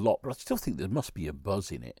changed a lot, but I still think there must be a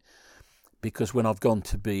buzz in it. Because when I've gone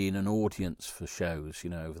to be in an audience for shows,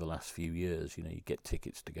 over the last few years, you get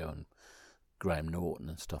tickets to go and Graham Norton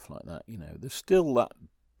and stuff like that. There's still that,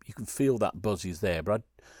 you can feel that buzz is there, but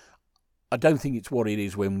I don't think it's what it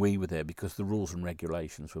is when we were there, because the rules and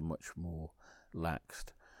regulations were much more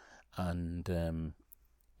laxed, and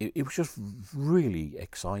it was just really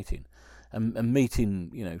exciting, and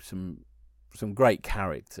meeting some great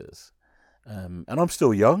characters. And I'm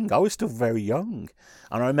still young. I was still very young,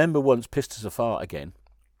 and I remember once Pissed Us Apart again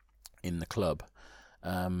in the club.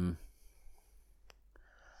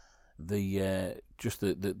 The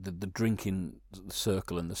drinking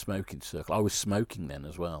circle and the smoking circle. I was smoking then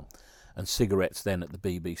as well, and cigarettes then at the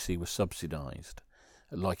BBC were subsidised.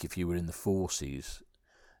 Like if you were in the Forces,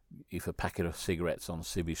 if a packet of cigarettes on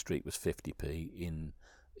Civvy Street was 50p in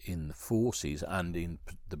the Forces and in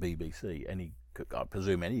the BBC, I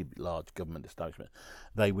presume any large government establishment,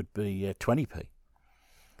 they would be 20p.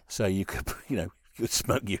 So you could, you could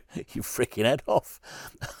smoke your freaking head off.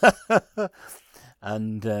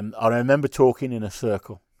 And I remember talking in a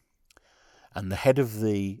circle, and the head of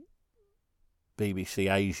the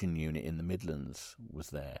BBC Asian unit in the Midlands was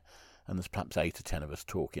there, and there's perhaps 8 or 10 of us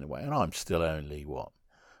talking away, and I'm still only,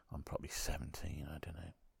 I'm probably 17, I don't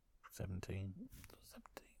know, 17.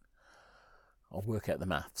 I'll work out the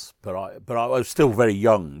maths, but I was still very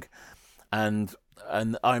young, and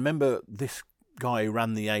I remember this guy who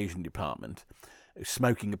ran the Asian department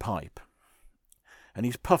smoking a pipe, and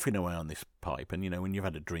he's puffing away on this pipe, and when you've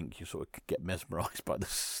had a drink, you sort of get mesmerised by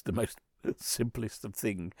the most simplest of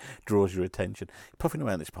thing draws your attention. Puffing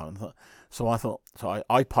away on this pipe, so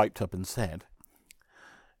I piped up and said,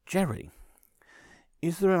 Jerry,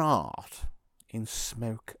 is there an art in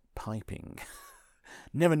smoke piping?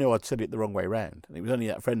 Never knew I'd said it the wrong way round. And it was only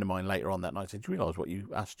that friend of mine later on that night said, do you realise what you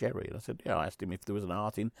asked Jerry? And I said, yeah, I asked him if there was an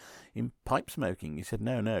art in pipe smoking. He said,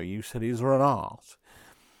 no, you said, is there an art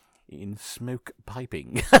in smoke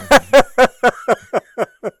piping?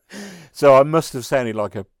 So I must have sounded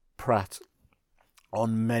like a prat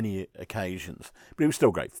on many occasions. But it was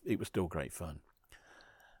still great. It was still great fun.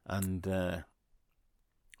 And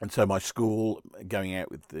so my school, going out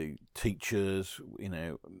with the teachers,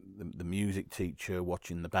 the music teacher,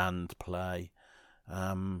 watching the band play,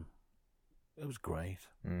 it was great.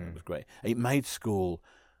 It was great. It made school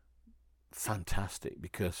fantastic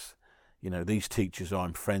because, these teachers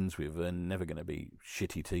I'm friends with are never going to be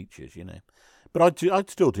shitty teachers, But I'd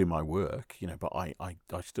still do my work, but I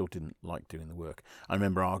still didn't like doing the work. I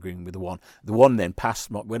remember arguing with the one then passed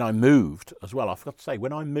when I moved as well. I forgot to say,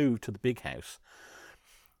 when I moved to the big house,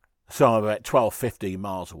 so I'm about 12, 15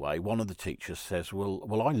 miles away, one of the teachers says,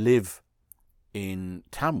 well, I live in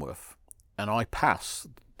Tamworth and I pass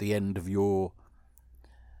the end of your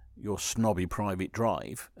snobby private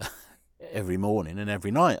drive every morning and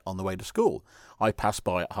every night on the way to school. I pass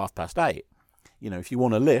by at 8:30. If you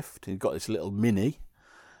want a lift, you've got this little Mini.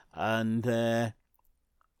 And I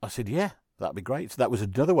said, yeah, that'd be great. So that was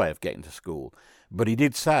another way of getting to school. But he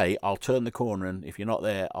did say, I'll turn the corner and if you're not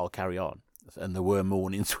there, I'll carry on. And there were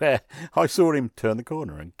mornings where I saw him turn the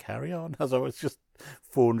corner and carry on as I was just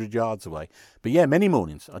 400 yards away. But yeah, many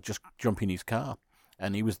mornings I'd just jump in his car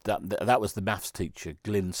and he was that was the maths teacher,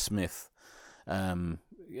 Glyn Smith.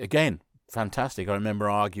 Again, fantastic. I remember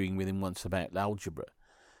arguing with him once about algebra,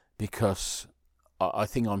 because I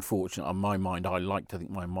think, unfortunately, on my mind, I like to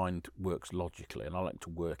think my mind works logically, and I like to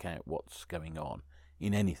work out what's going on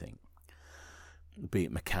in anything, be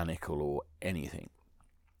it mechanical or anything.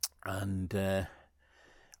 And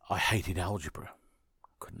I hated algebra.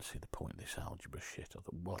 Couldn't see the point of this algebra shit. I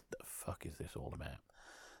thought, what the fuck is this all about?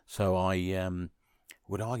 So I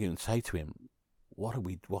would argue and say to him, what are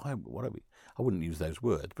we? I wouldn't use those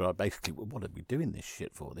words, but I basically, what are we doing this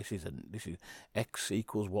shit for? This is x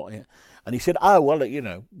equals what? And he said, oh, well,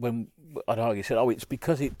 when I'd argue, he said, oh, it's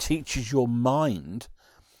because it teaches your mind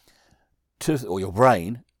or your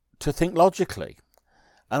brain to think logically.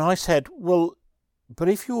 And I said, well, but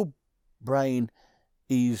if your brain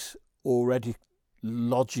is already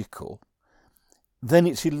logical, then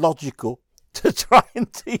it's illogical to try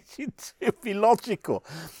and teach it to be logical.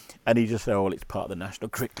 And he just said, oh, well, it's part of the national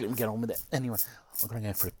curriculum, get on with it. Anyway, I'm going to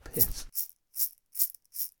go for a piss.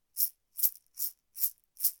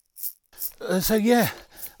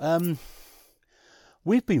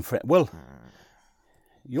 We've been friends. Well,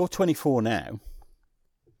 you're 24 now.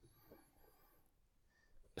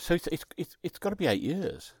 So it's got to be 8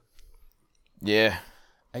 years. Yeah.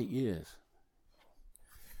 8 years.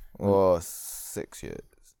 Or 6 years.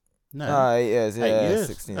 No. 8 years, yeah. 8 years.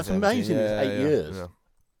 16, That's 17. amazing. Yeah, It's 8 years. Yeah.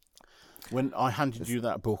 When I handed you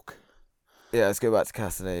that book. Yeah, let's go back to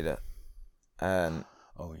Castaneda. And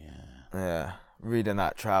Oh, yeah. Reading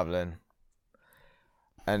that, travelling.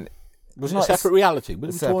 And Was it a separate reality?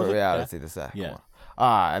 A separate reality, the second Yeah. one.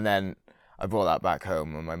 And then I brought that back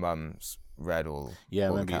home, and my mum's read all. Yeah, I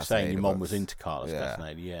all the remember you saying your Castaneda mum books. was into Carlos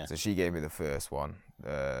Castaneda, yeah. So she gave me the first one,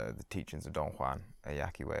 The Teachings of Don Juan, A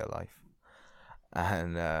Yaqui Way of Life.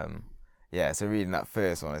 And so reading that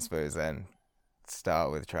first one, I suppose, then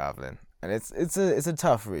start with travelling. And it's a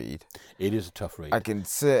tough read. It is a tough read. I can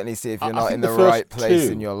certainly see if you're I not think in the the first right place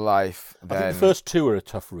two- in your life, then I think the first two are a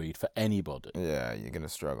tough read for anybody. yeah, you're going to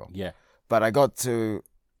struggle. Yeah. But I remember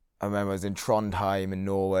I was in Trondheim in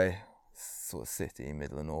Norway, sort of city,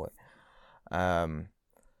 middle of Norway.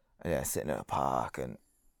 Sitting at a park and,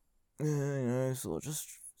 sort of just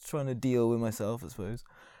trying to deal with myself, I suppose.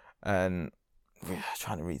 And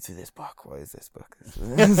trying to read through this book. What is this book?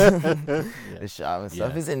 The shaman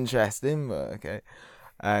stuff is interesting, but okay.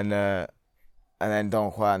 And then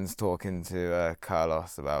Don Juan's talking to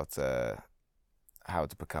Carlos about how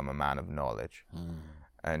to become a man of knowledge.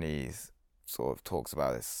 And he's sort of talks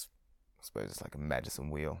about this, I suppose it's like a medicine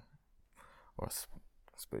wheel, or I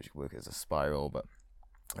suppose you could work it as a spiral, but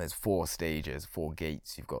there's 4 stages, 4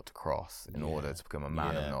 gates you've got to cross in order to become a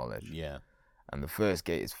man of knowledge. Yeah. And the first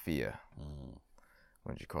gate is fear.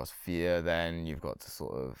 Once you cross fear, then you've got to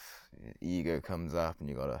sort of, ego comes up and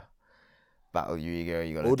you've got to battle your ego,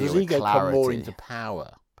 you've got to deal with clarity. Or does ego come more into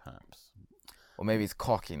power, perhaps? Or maybe it's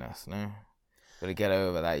cockiness, no? Got to get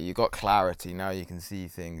over that. You've got clarity, now you can see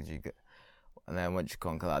things, and then once you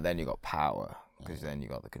conquer that, then you've got power, because then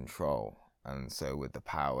you've got the control. And so with the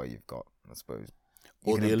power, you've got, I suppose,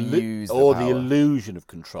 you can abuse the power. The illusion of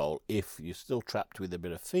control. If you're still trapped with a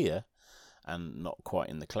bit of fear and not quite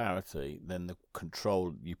in the clarity, then the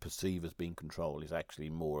control you perceive as being control is actually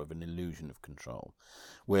more of an illusion of control.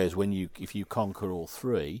 Whereas if you conquer all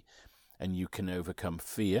 3 and you can overcome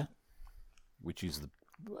fear, which is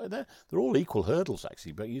they're all equal hurdles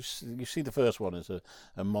actually, but you see the first one as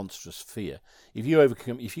a monstrous fear. If you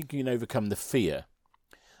can overcome the fear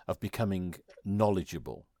of becoming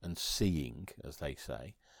knowledgeable and seeing, as they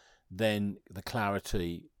say, then the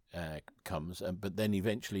clarity comes. But then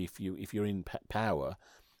eventually, if you're in power,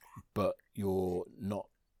 but you're not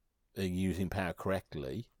using power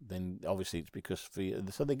correctly, then obviously it's because fear.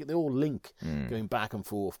 So they all link, going back and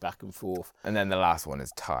forth. And then the last one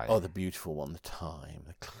is time. Oh, the beautiful one, the time,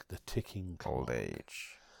 the ticking clock. Old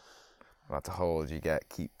age. About to hold,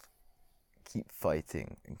 keep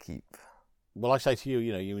fighting and keep. Well, I say to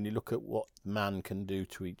you, when you look at what man can do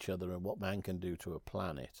to each other and what man can do to a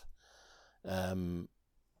planet,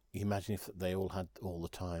 imagine if they all had all the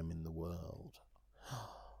time in the world.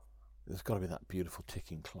 There's got to be that beautiful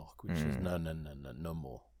ticking clock, which says, no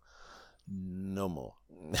more. No more.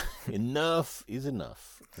 Enough is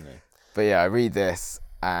enough. But yeah, I read this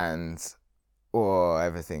and,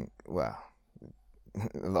 everything, a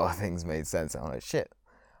lot of things made sense. I'm like, shit,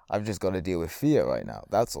 I've just got to deal with fear right now.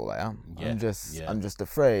 That's all I am. Yeah, I'm just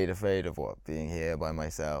afraid of what? Being here by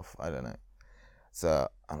myself. I don't know. So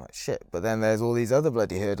I'm like, shit. But then there's all these other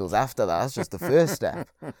bloody hurdles after that. That's just the first step.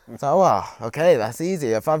 So, okay, that's easy.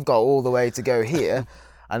 If I've got all the way to go here,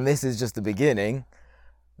 and this is just the beginning,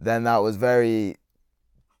 then that was very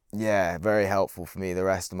yeah, very helpful for me the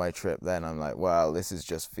rest of my trip. Then I'm like, well, this is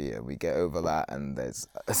just fear. We get over that, and there's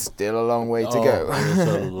still a long way to go. There's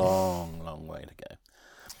a long way to go.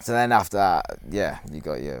 So then after that, yeah, you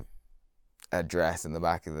got your address in the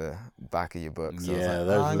back of your book. So Yeah, I was like,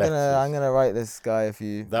 those letters. I'm gonna write this guy a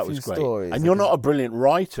few was great. stories. And you're not a brilliant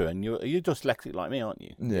writer, and you're dyslexic like me, aren't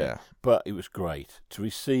you? Yeah. But it was great to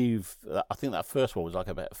receive. I think that first one was like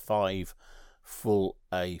about 5 full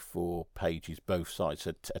A4 pages, both sides,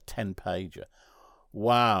 a 10-pager.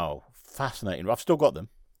 Wow, fascinating. I've still got them.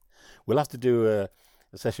 We'll have to do a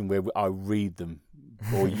session where I read them,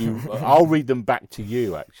 or I'll read them back to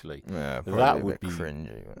you. Actually, Yeah, that would be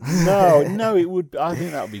cringy. No, it would. I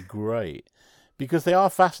think that would be great because they are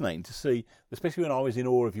fascinating to see, especially when I was in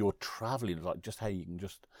awe of your travelling, like just how you can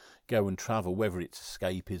just go and travel, whether it's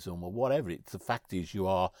escapism or whatever. The fact is, you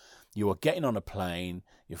are getting on a plane,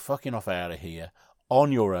 you're fucking off out of here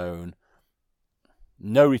on your own,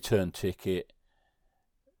 no return ticket.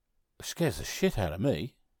 It scares the shit out of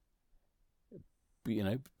me.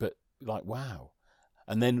 But like, wow.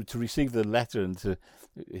 And then to receive the letter and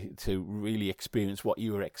to really experience what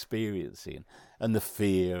you were experiencing and the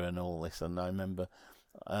fear and all this. And I remember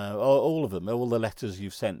all of them, all the letters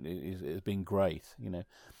you've sent has been great,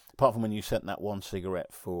 Apart from when you sent that one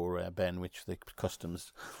cigarette for Ben, which the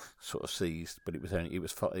customs sort of seized, but it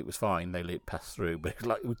was fine. They let it pass through. But it was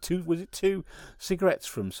like two cigarettes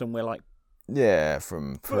from somewhere like. Yeah,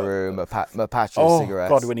 from Peru, Mapacho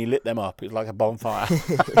cigarettes. Oh, God, when he lit them up, it was like a bonfire.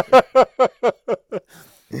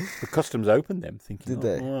 The customs opened them, thinking, Did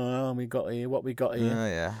they? Well, we got here, what we got here. Oh,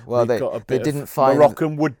 yeah. Well, We've got a they bit didn't of find...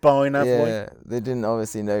 Moroccan woodbine, have we? Yeah, they didn't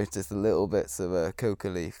obviously notice the little bits of coca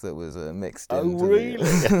leaf that was mixed in. Oh, really?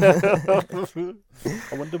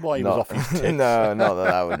 I wonder why he was off his tits. No, not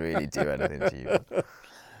that would really do anything to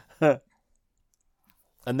you.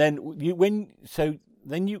 And then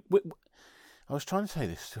I was trying to say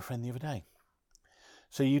this to a friend the other day.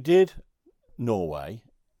 So you did Norway,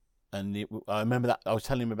 and I remember that I was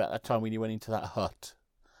telling him about that time when you went into that hut,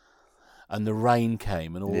 and the rain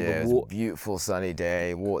came and all the water. It was a beautiful sunny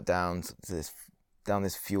day. Walked down this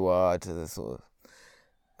fjord to the sort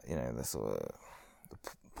of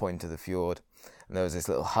point of the fjord, and there was this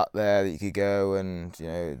little hut there that you could go and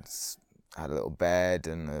it's had a little bed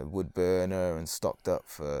and a wood burner and stocked up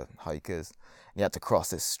for hikers. And you had to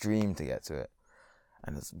cross this stream to get to it.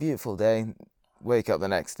 And it's a beautiful day. Wake up the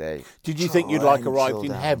next day. Did you think you'd arrived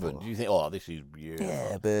in heaven? Did you think, this is beautiful?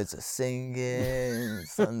 Yeah, birds are singing,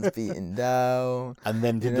 sun's beating down. And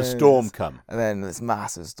then did the storm come? And then this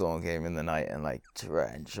massive storm came in the night and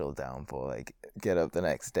torrential downpour. Get up the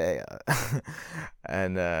next day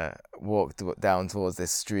and walked down towards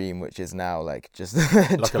this stream, which is now just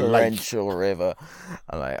a torrential river.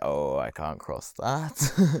 I'm like, oh, I can't cross that.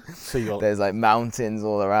 So there's mountains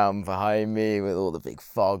all around behind me with all the big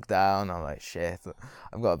fog down. I'm like, shit,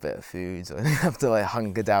 I've got a bit of food, so I have to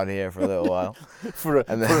hunker down here for a little while. for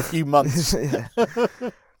a few months. Yeah.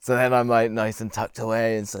 So then I'm nice and tucked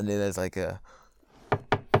away, and suddenly there's a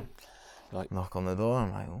knock on the door.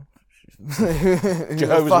 I'm like, oh. Who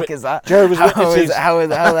the fuck is that? Jehovah's Witnesses. How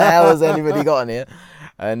the hell has anybody gotten here?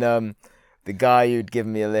 And the guy who'd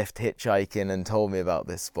given me a lift hitchhiking and told me about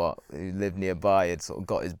this spot, who lived nearby, had sort of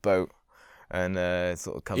got his boat and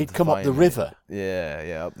sort of come. He'd come up the river.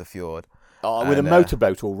 Yeah, up the fjord. Oh, with a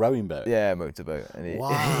motorboat or rowing boat? Yeah, motorboat. And he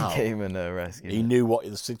came and rescued me. He knew what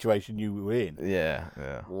the situation you were in.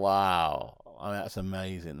 Yeah. Wow. That's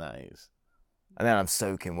amazing, that is. And then I'm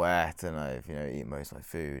soaking wet, and I've eaten most of my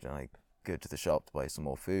food, and I go to the shop to buy some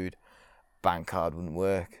more food. Bank card wouldn't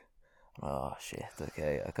work. Oh shit!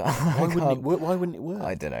 Okay, I can't. Why wouldn't it work?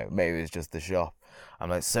 I don't know. Maybe it's just the shop.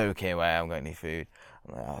 I'm soaking wet. I haven't got any food.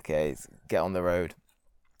 I'm like, okay, get on the road.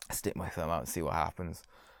 I stick my thumb out and see what happens.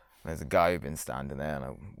 And there's a guy who'd been standing there, and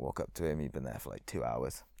I walk up to him. He'd been there for 2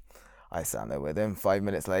 hours. I stand there with him. 5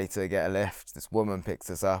 minutes later, get a lift. This woman picks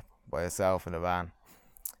us up by herself in a van.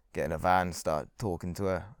 Get in a van, start talking to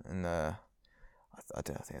her, and I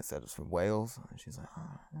think I said it's from Wales, and she's like,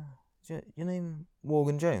 your name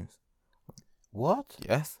Morgan Jones? What?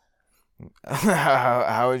 Yes.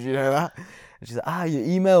 How would you know that? And she's like, you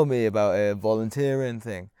emailed me about a volunteering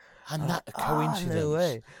thing. And that coincidence. No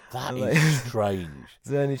way. That is strange.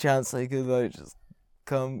 Is there any chance I could just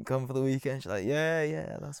come for the weekend? She's like,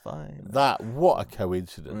 yeah, that's fine. What a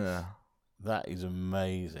coincidence. Yeah. That is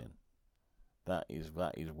amazing. That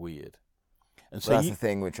is weird. And so that's the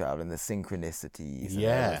thing with traveling, the synchronicities and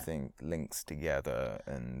everything links together,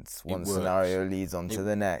 and one scenario leads on to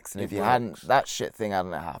the next. And if that shit thing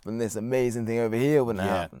hadn't happened, this amazing thing over here wouldn't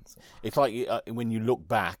happen. It's like when you look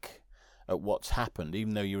back at what's happened,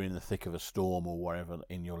 even though you're in the thick of a storm or whatever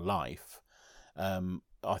in your life.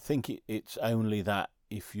 I think it's only that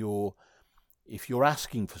if you're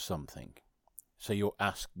asking for something, so you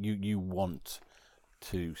want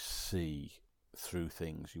to see through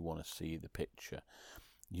things, you want to see the picture,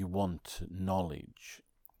 you want knowledge,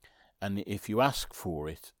 and if you ask for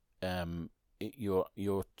it,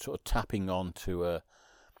 you're sort of tapping onto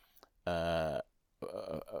a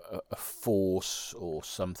force or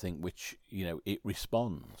something which, you know, it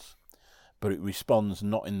responds, but it responds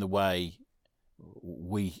not in the way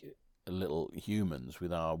we little humans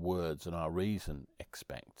with our words and our reason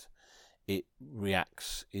expect. It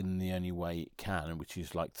reacts in the only way it can, which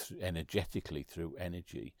is like energetically, through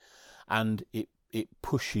energy, and it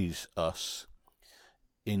pushes us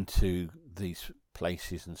into these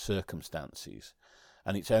places and circumstances.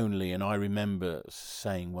 And it's only, and I remember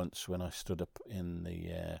saying once when I stood up in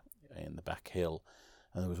the back hill,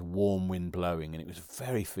 and there was a warm wind blowing, and it was a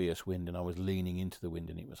very fierce wind, and I was leaning into the wind,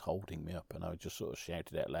 and it was holding me up, and I just sort of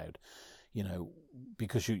shouted out loud, you know,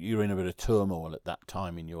 because you're in a bit of turmoil at that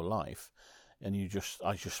time in your life, and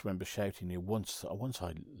I just remember shouting, once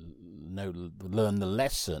I learn the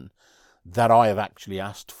lesson that I have actually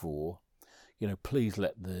asked for, you know, please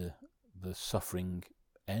let the suffering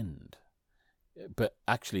end. But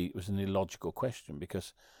actually, it was an illogical question,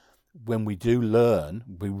 because when we do learn,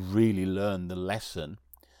 we really learn the lesson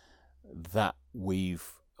that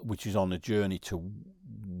which is on a journey to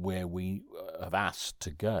where we have asked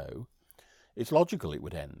to go. It's logical it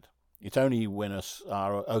would end. It's only when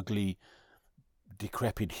our ugly,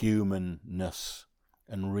 decrepit humanness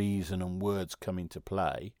and reason and words come into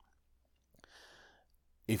play.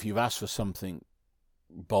 If you've asked for something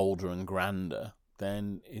bolder and grander,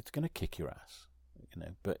 then it's going to kick your ass, you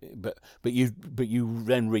know. But you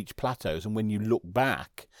then reach plateaus, and when you look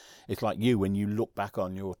back, it's like when you look back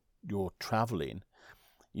on your travelling,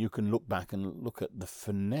 you can look back and look at the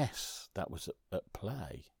finesse that was at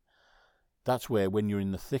play. That's where, when you're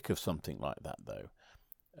in the thick of something like that, though,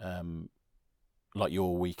 like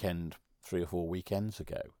your weekend 3 or 4 weekends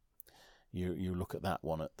ago, you look at that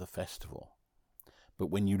one at the festival.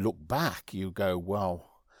 But when you look back, you go, well,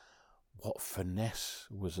 what finesse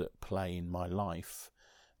was at play in my life,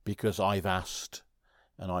 because I've asked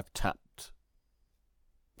and I've tapped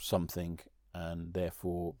something, and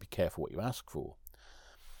therefore be careful what you ask for,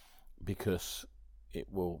 because it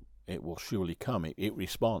will surely come. It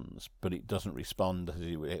responds, but it doesn't respond as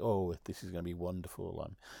this is going to be wonderful.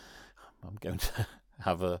 I'm going to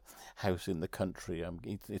have a house in the country.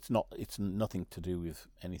 It's nothing to do with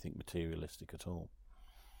anything materialistic at all.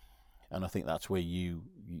 And I think that's where you've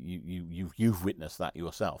witnessed that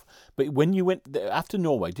yourself. But when you went after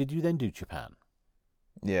Norway, did you then do Japan?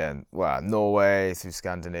 Yeah, well, Norway, through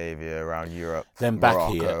Scandinavia, around Europe, then Morocco.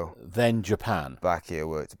 Back here, then Japan. Back here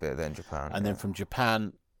worked a bit, then Japan. And then from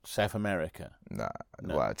Japan, South America. No.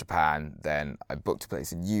 Well, Japan. Then I booked a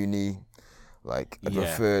place in uni. Like, I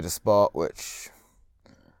preferred a spot, which,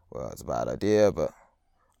 well, it's a bad idea, but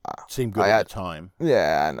seemed good at the time.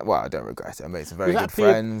 Yeah, and well, I don't regret it. I made some very good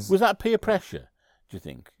friends. Was that peer pressure, do you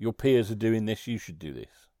think? Your peers are doing this, you should do this?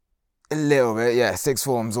 A little bit, yeah. Sixth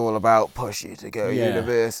form's all about push you to go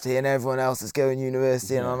university, and everyone else is going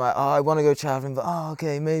university, and I'm like, I want to go travelling, but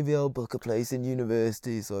okay, maybe I'll book a place in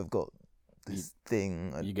university, so I've got this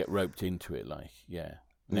thing. You get roped into it, like,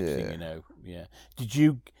 next thing you know, Did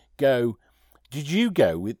you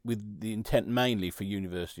go with the intent mainly for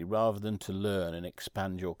university rather than to learn and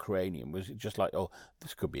expand your cranium? Was it just like,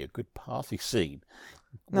 this could be a good party scene?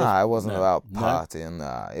 No, it wasn't about partying.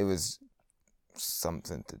 No, it was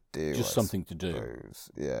something to do. Just something to do.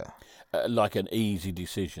 Yeah. Like an easy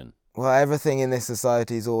decision. Well, everything in this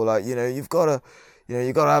society is all like, you've got to...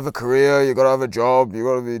 you got to have a career, you got to have a job, you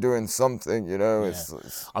got to be doing something, It's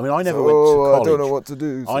I mean, I never went to college. I don't know what to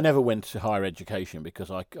do. So. I never went to higher education because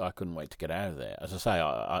I couldn't wait to get out of there. As I say,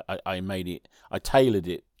 I tailored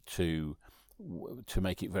it to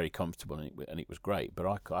make it very comfortable, and it was great. But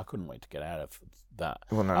I couldn't wait to get out of that.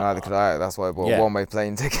 Well, no, neither could I. That's why I bought one-way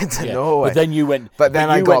plane ticket to Norway. But then you went. But then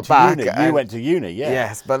I got back. You went to uni, yeah.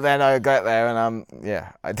 Yes, but then I got there, and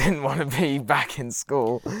I didn't want to be back in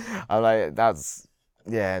school. I'm like, that's.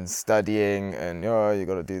 Yeah, and studying, and you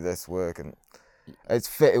got to do this work, and I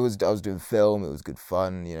was doing film. It was good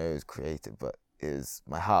fun, it was creative, but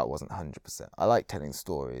my heart wasn't 100%. I like telling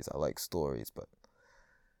stories. I like stories, but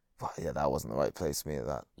that wasn't the right place for me at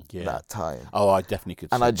that time. Oh, I definitely could.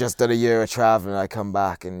 And I just did a year of traveling. I come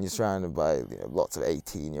back, and you're surrounded by lots of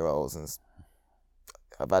 18-year-olds, and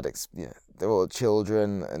I've had they're all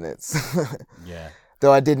children, and it's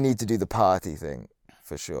Though I did need to do the party thing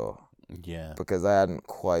for sure. Yeah. because I hadn't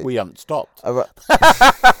quite. We haven't stopped.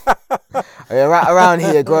 Around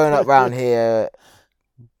here, growing up around here,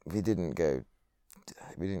 we didn't go.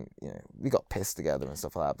 We didn't, we got pissed together and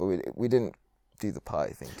stuff like that, but we didn't do the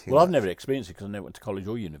party thing too much. I've never experienced it because I never went to college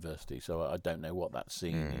or university, so I don't know what that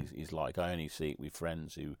scene is like. I only see it with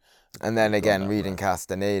friends who. And then again, reading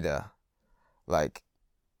Castaneda, like,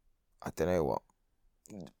 I don't know what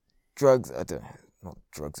drugs. I don't know. Not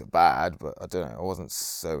drugs are bad, but I don't know. I wasn't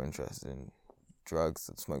so interested in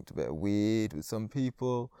drugs. I smoked a bit of weed with some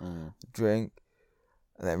people, drink.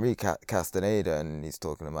 And then read Castaneda, and he's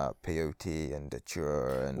talking about peyote and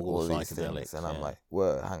datura and all these things. And I'm like,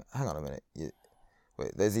 whoa, hang on a minute.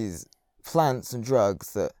 Wait, there's these plants and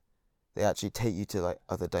drugs that they actually take you to like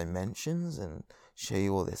other dimensions and show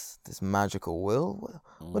you all this magical world.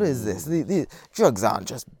 What is this? These drugs aren't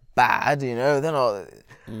just bad, they're not.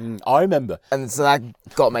 I remember. And so that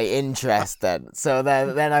got my interest then. So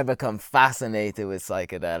then I become fascinated with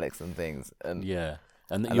psychedelics and things. And yeah.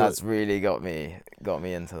 And that's really got me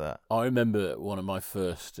into that. I remember one of my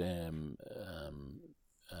first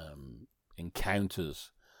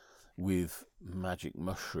encounters with magic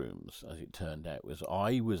mushrooms, as it turned out, was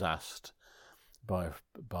I was asked by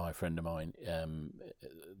a friend of mine,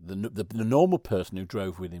 the normal person who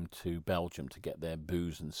drove with him to Belgium to get their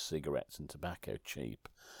booze and cigarettes and tobacco cheap.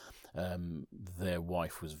 Their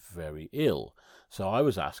wife was very ill, so I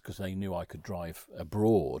was asked, because they knew I could drive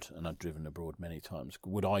abroad, and I'd driven abroad many times.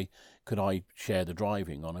 Could I share the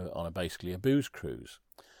driving on a basically a booze cruise?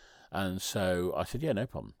 And so I said, yeah, no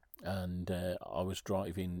problem. And I was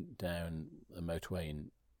driving down the motorway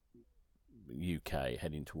in UK,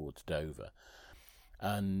 heading towards Dover,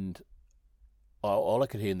 and all I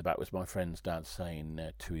could hear in the back was my friend's dad saying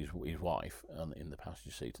to his wife in the passenger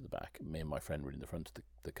seat at the back. Me and my friend were in the front of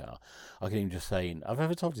the car. I could hear him just saying, "I've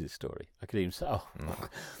ever told you this story." I could hear him say,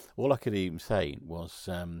 all I could hear him saying was,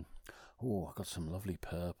 "Oh, I got some lovely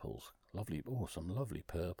purples, some lovely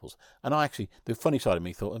purples." And the funny side of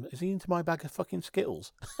me thought, is he into my bag of fucking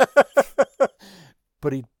Skittles?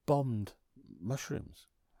 But he'd bombed mushrooms.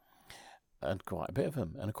 And quite a bit of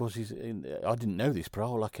them. And of course, I didn't know this, but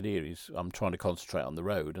all I could hear is, I'm trying to concentrate on the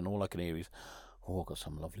road, and all I can hear is, I've got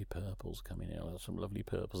some lovely purples coming in. I've got some lovely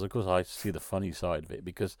purples. Of course, I see the funny side of it,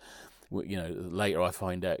 because, later I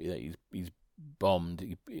find out that he's bombed.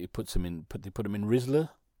 He puts them in. They put them in Rizzler.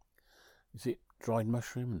 Is it dried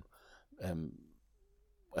mushroom?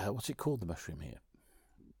 What's it called? The mushroom here?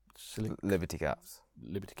 Liberty caps.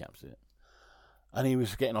 Liberty caps, is it? And he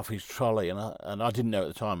was getting off his trolley, and I didn't know at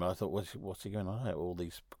the time. I thought, what's he going on about? All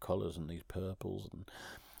these colours and these purples, and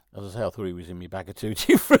as I say, I thought he was in my bag of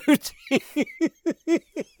Tutti Frutti.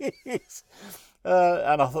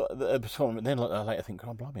 And I thought, then I later think,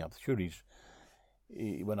 God, blimey, I'm sure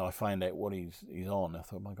when I find out what he's on, I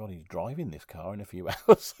thought, my God, he's driving this car in a few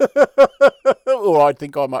hours. Or I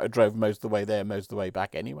think I might have drove most of the way there, most of the way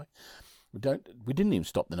back anyway. We didn't even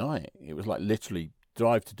stop the night. It was like literally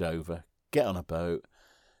drive to Dover, get on a boat,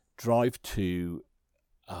 drive to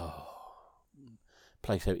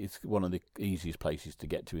place. It's one of the easiest places to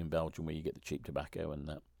get to in Belgium, where you get the cheap tobacco and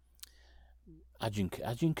that. Agincourt,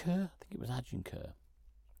 I think it was Agincourt.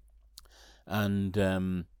 And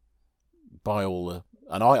buy all the.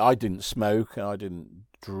 And I didn't smoke and I didn't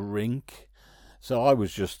drink, so I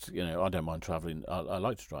was just, I don't mind travelling. I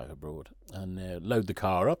like to drive abroad, and load the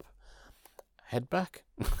car up, head back.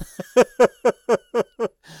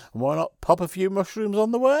 Why not pop a few mushrooms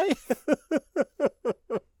on the way?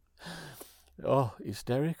 Oh,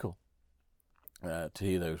 hysterical to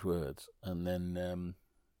hear those words, and then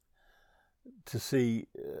to see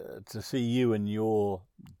you and your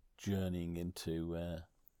journeying into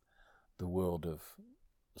the world of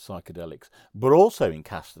psychedelics, but also in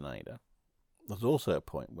Castaneda. There's also a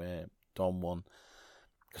point where Don Juan,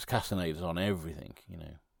 because Castaneda's on everything,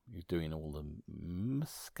 he's doing all the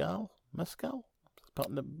mescal, part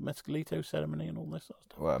of the mescalito ceremony and all this sort of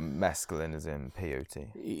stuff. Well, mescaline is in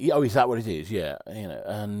peyote. Oh, is that what it is? Yeah,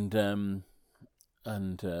 and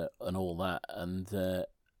all that,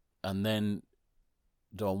 and then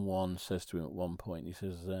Don Juan says to him at one point, he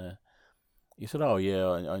said, "Oh yeah,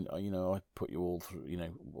 I put you all through,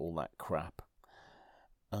 all that crap."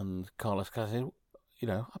 And Carlos said,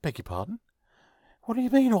 "I beg your pardon? What do you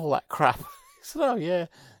mean all that crap?" He said, "Oh yeah,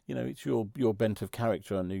 it's your bent of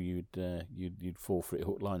character. I knew you'd fall for it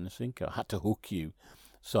hook, line, and sinker. I had to hook you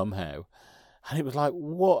somehow." And it was like,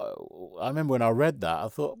 what? I remember when I read that, I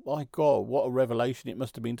thought, my God, what a revelation it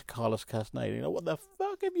must have been to Carlos Castaneda. What the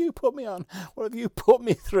fuck have you put me on? What have you put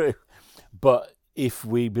me through? But if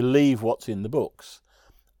we believe what's in the books,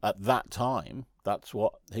 at that time, that's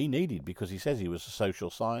what he needed, because he says he was a social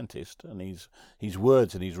scientist and his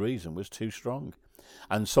words and his reason was too strong.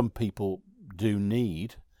 And some people do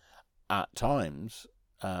need, at times,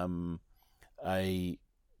 a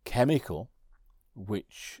chemical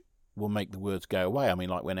which will make the words go away. I mean,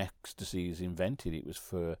 like when ecstasy is invented, it was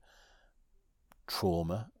for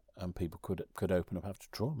trauma, and people could open up after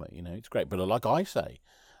trauma. It's great. But like I say,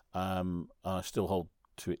 I still hold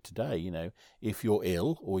to it today. If you're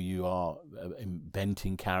ill or you are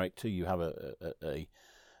inventing character, you have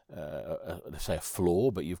let's say a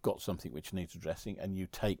flaw, but you've got something which needs addressing, and you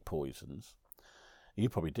take poisons, you're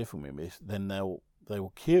probably different with this, then they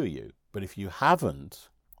will cure you. But if you haven't,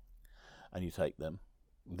 and you take them,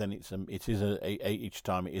 then each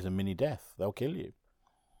time it is a mini death. They'll kill you.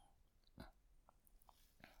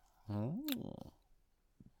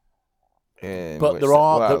 But there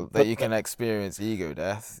are that you can experience ego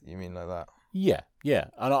death. You mean like that? Yeah,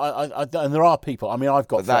 and and there are people. I mean, I've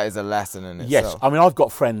got. But that is a lesson in itself. Yes, I mean, I've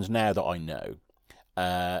got friends now that I know,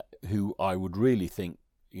 who I would really think,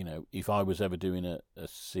 if I was ever doing a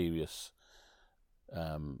serious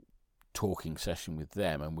talking session with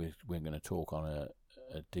them, and we're going to talk on a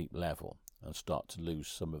deep level and start to lose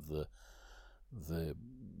some of the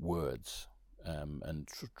words and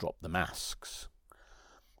drop the masks,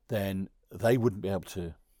 then they wouldn't be able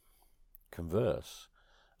to converse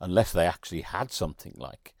unless they actually had something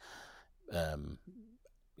like, I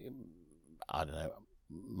don't know,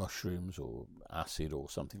 mushrooms or acid or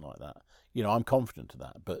something like that. I'm confident of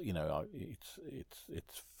that, but it's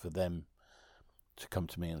for them to come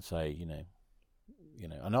to me and say,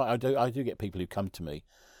 and I do get people who come to me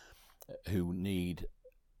who need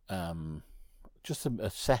just a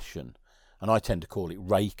session, and I tend to call it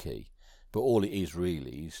Reiki, but all it is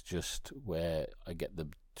really is just where I get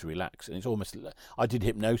them to relax. And it's almost, I did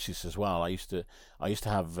hypnosis as well. I used to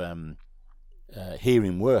have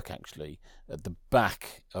hearing work, actually. At the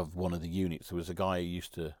back of one of the units, there was a guy who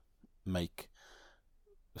used to make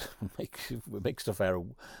stuff out of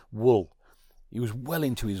wool. He was well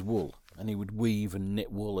into his wool, and he would weave and knit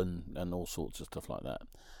wool and all sorts of stuff like that.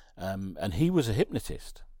 And he was a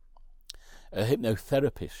hypnotist, a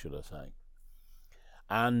hypnotherapist, should I say.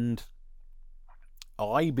 And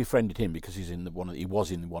I befriended him because he was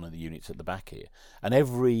in one of the units at the back here. And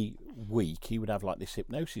every week he would have like this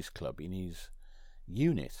hypnosis club in his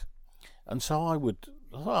unit. And so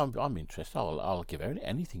I'm interested. I'll give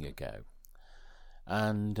anything a go.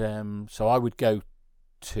 And so I would go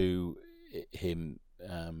to him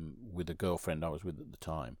with a girlfriend I was with at the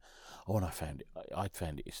time. Oh, and I found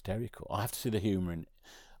it hysterical. I have to see the humour in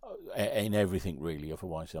everything, really.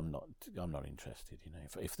 Otherwise, I'm not interested.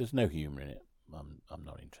 If there's no humour in it, I'm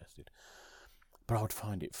not interested. But I would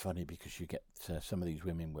find it funny because you get some of these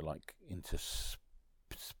women were like into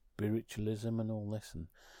spiritualism and all this, and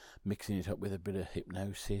mixing it up with a bit of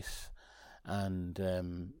hypnosis, and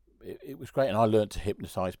it was great. And I learned to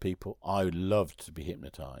hypnotise people. I loved to be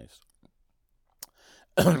hypnotised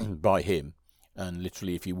by him. And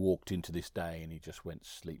literally, if he walked into this day and he just went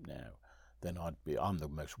sleep now, then I'm the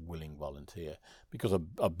most willing volunteer, because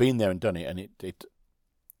I've been there and done it, and it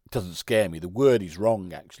doesn't scare me. The word is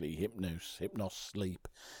wrong, actually. Hypnos, sleep.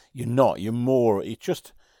 You're not. You're more. It's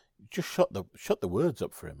just shut the words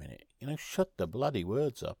up for a minute. Shut the bloody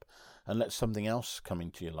words up, and let something else come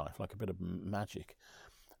into your life, like a bit of magic.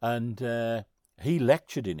 And he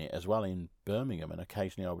lectured in it as well in Birmingham, and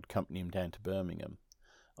occasionally I would accompany him down to Birmingham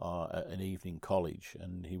at an evening college,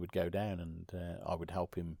 and he would go down, and I would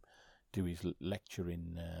help him do his lecture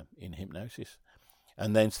in hypnosis.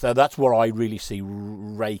 And then, so that's where I really see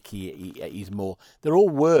Reiki is more. They're all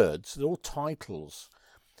words, they're all titles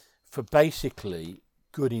for basically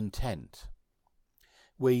good intent.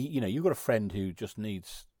 You've got a friend who just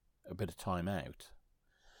needs a bit of time out,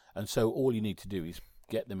 and so all you need to do is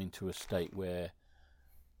get them into a state where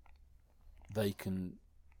they can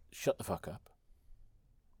shut the fuck up,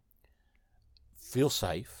 feel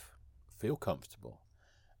safe, feel comfortable,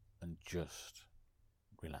 and just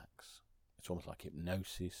relax. It's almost like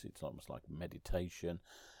hypnosis. It's almost like meditation.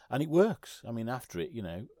 And it works. I mean, after it,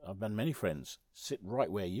 I've had many friends sit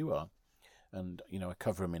right where you are, and, I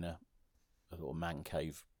cover them in a little man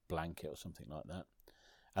cave blanket or something like that.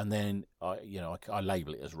 And then, I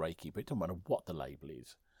label it as Reiki, but it doesn't matter what the label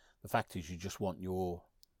is. The fact is, you just want your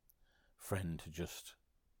friend to just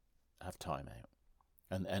have time out.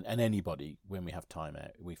 And anybody, when we have time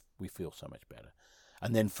out, we feel so much better.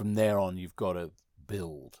 And then from there on, you've got to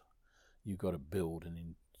build. You've got to build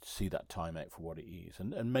and see that time out for what it is.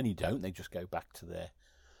 And many don't. They just go back to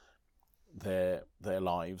their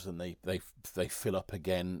lives, and they fill up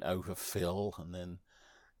again, overfill, and then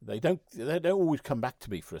They don't always come back to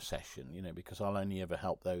me for a session, because I'll only ever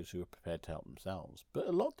help those who are prepared to help themselves. But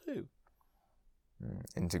a lot do.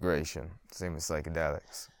 Integration, same with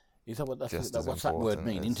psychedelics. Is that what's that word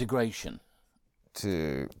mean? Integration.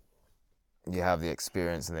 You have the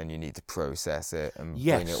experience and then you need to process it and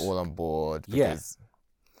bring it all on board. Because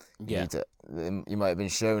you might have been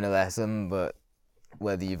shown a lesson, but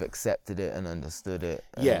whether you've accepted it and understood it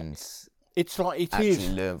and it's like it actually is.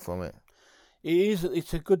 learn from it. It is.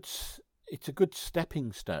 It's a good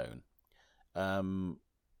stepping stone.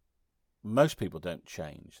 Most people don't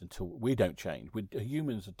change until we don't change.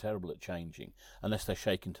 Humans are terrible at changing unless they're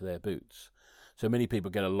shaken to their boots. So many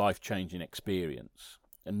people get a life-changing experience,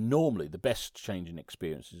 and normally the best changing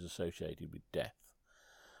experience is associated with death.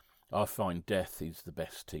 I find death is the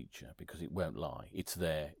best teacher because it won't lie. It's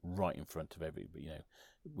there right in front of everybody.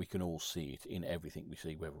 We can all see it in everything we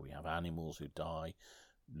see, whether we have animals who die,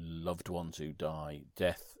 loved ones who die.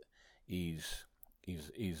 Death is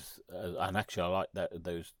and actually I like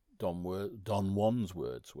those Don Juan's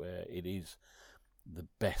words, where it is the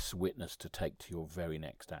best witness to take to your very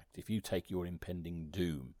next act. If you take your impending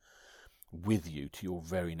doom with you to your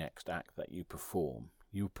very next act that you perform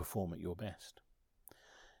at your best.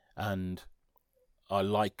 And I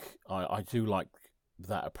do like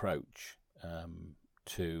that approach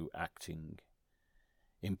to acting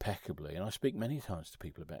impeccably. And I speak many times to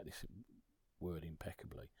people about this word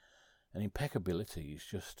impeccably. And impeccability is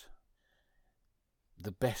just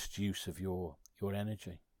the best use of your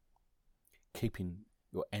energy. Keeping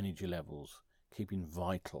your energy levels, keeping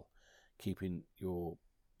vital, keeping your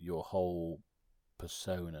whole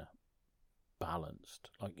persona balanced.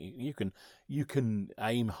 Like you can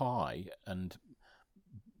aim high and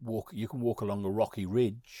walk. You can walk along a rocky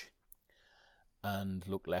ridge and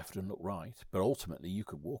look left and look right, but ultimately you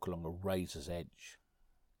could walk along a razor's edge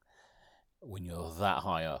when you're that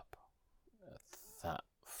high up, that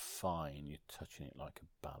fine. You're touching it like a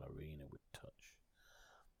ballerina would touch.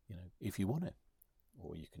 If you want it,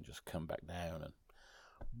 or you can just come back down and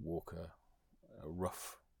walk a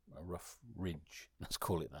rough ridge. Let's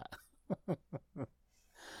call it that.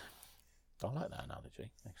 I like that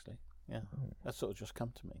analogy, actually. Yeah, that sort of just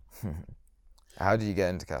come to me. How did you get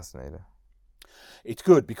into Castaneda? It's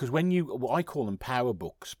good because I call them power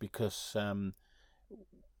books because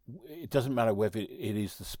it doesn't matter whether it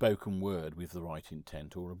is the spoken word with the right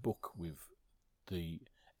intent or a book with the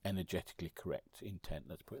energetically correct intent.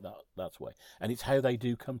 Let's put it that way. And it's how they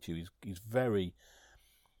do come to you is very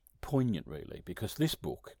poignant, really, because this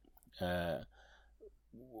book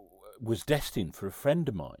was destined for a friend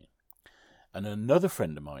of mine, and another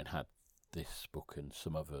friend of mine had this book and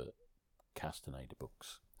some other Castaneda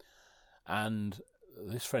books, and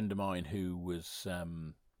this friend of mine who was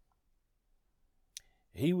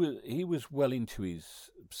he was well into his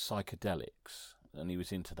psychedelics, and he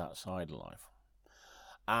was into that side of life.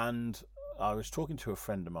 And I was talking to a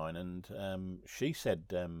friend of mine, and she said,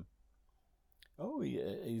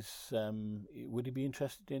 would he be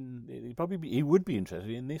interested in? He would be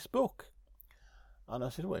interested in this book. And I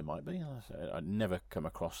said, well, it might be. And I said, I'd never come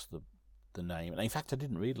across the name, and in fact, I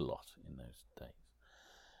didn't read a lot in those days.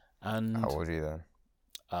 And how old were you then?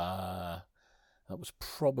 That was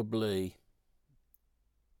probably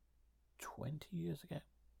 20 years ago.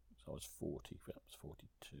 So I was 40. That was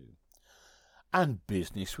 42. And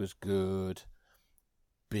business was good.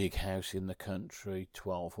 Big house in the country,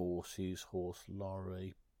 12 horses, horse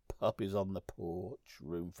lorry, puppies on the porch,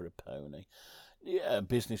 room for a pony. Yeah,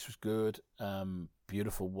 business was good.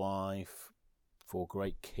 Beautiful wife, 4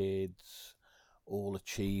 great kids, all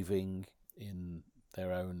achieving in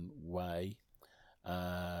their own way.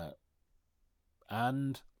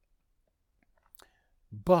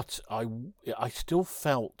 But I still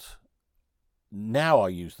felt, now I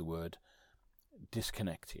use the word,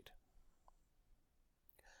 disconnected.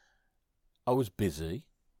 I was busy,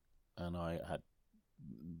 and I had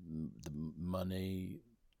the money,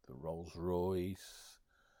 the Rolls Royce,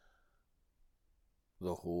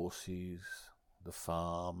 the horses, the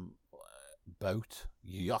farm, boat,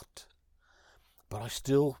 yacht. But I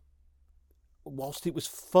still, whilst it was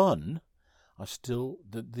fun, I still,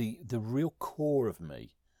 the real core of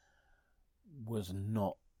me was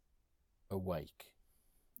not awake.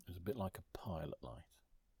 It was a bit like a pilot light.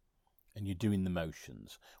 And you're doing the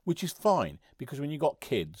motions, which is fine, because when you got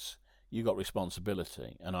kids, you got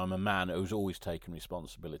responsibility. And I'm a man who's always taken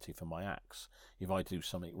responsibility for my acts. If I do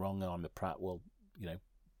something wrong and I'm a prat, well,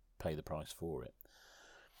 pay the price for it.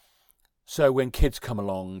 So when kids come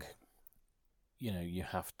along, you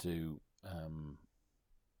have to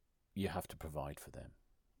provide for them.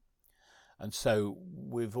 And so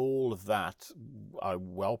with all of that, I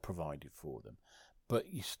well provided for them.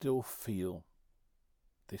 But you still feel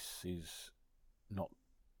this is not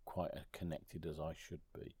quite as connected as I should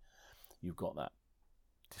be. You've got that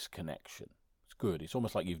disconnection. It's good. It's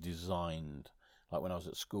almost like you've designed, like when I was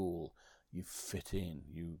at school, you fit in,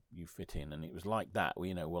 you fit in. And it was like that. I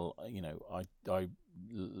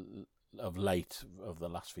of late, of the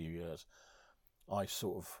last few years, I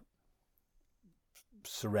sort of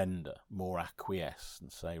surrender, more acquiesce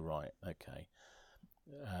and say, right, okay,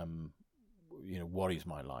 what is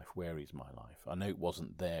my life? Where is my life? I know it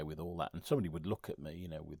wasn't there with all that. And somebody would look at me,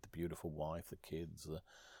 with the beautiful wife, the kids, the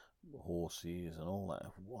horses and all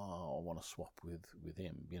that. Wow, I want to swap with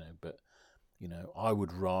him, but, I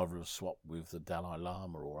would rather have swapped with the Dalai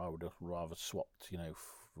Lama, or I would have rather swapped,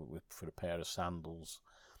 for a pair of sandals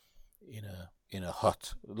in a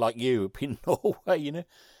hut like you up in Norway,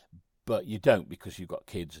 But you don't, because you've got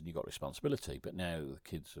kids and you've got responsibility. But now the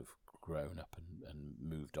kids have grown up and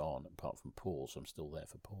moved on, apart from Paul, so I'm still there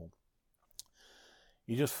for Paul.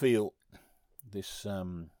 You just feel this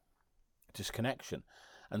disconnection.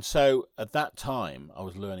 And so at that time, I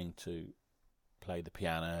was learning to play the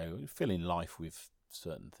piano, filling life with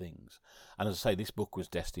certain things. And as I say, this book was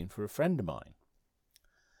destined for a friend of mine.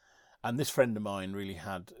 And this friend of mine really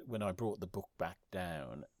had, when I brought the book back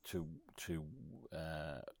down to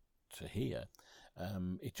here,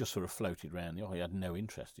 it just sort of floated around. He had no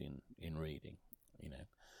interest in reading,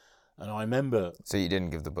 And I remember... So you didn't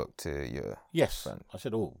give the book to your friend? I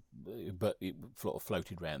said, but it sort of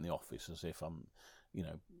floated around the office as if I'm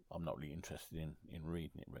not really interested in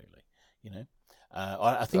reading it, really,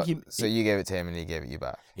 I think So you gave it to him and he gave it you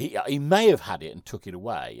back? He may have had it and took it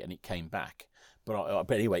away and it came back.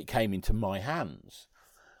 But anyway, it came into my hands.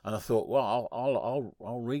 And I thought, well,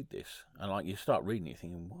 I'll read this. And you start reading it,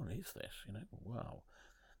 thinking, what is this? Wow,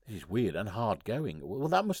 this is weird and hard going. Well,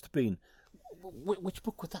 that must have been, which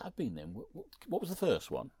book would that have been then? What was the first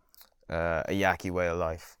one? A Yaqui Way of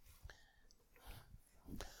Life.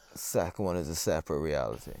 The second one is A Separate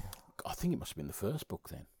Reality. I think it must have been the first book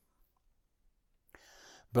then.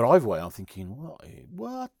 But either way, I'm thinking,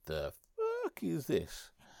 what the fuck is this?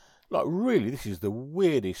 Like, really, this is the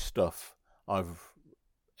weirdest stuff I've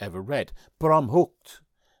ever read. But I'm hooked.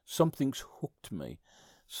 Something's hooked me.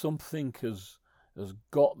 Something has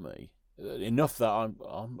got me enough that I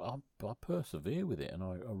persevere with it and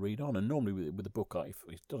I read on. And normally with a book, if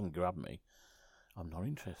it doesn't grab me, I'm not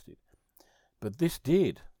interested. But this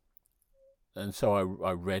did. And so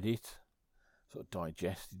I read it, sort of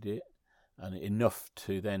digested it, and enough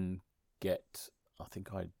to then get, I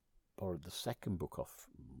think I borrowed the second book off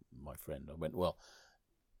my friend. I went, well,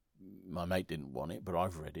 my mate didn't want it, but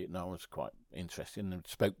I've read it and I was quite interested and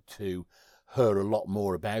spoke to her a lot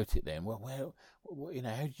more about it then. Well,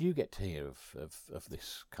 how did you get to hear of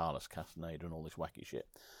this Carlos Castaneda and all this wacky shit?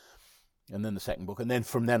 And then the second book, and then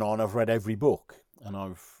from then on, I've read every book, and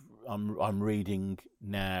I'm reading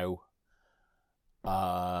now.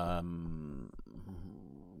 Can't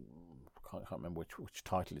remember which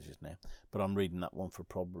title it is now, but I'm reading that one for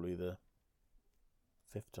probably the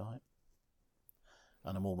 5th time,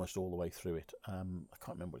 and I'm almost all the way through it. I can't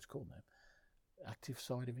remember what it's called now. Active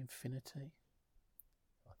Side of Infinity.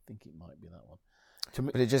 I think it might be that one.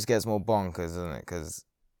 But it just gets more bonkers, doesn't it? Because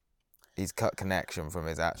he's cut connection from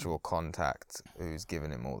his actual contact who's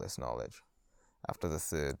given him all this knowledge after the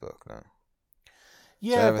 3rd book now.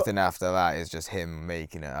 Yeah, so everything after that is just him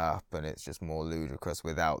making it up, and it's just more ludicrous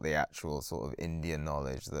without the actual sort of Indian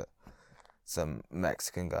knowledge that some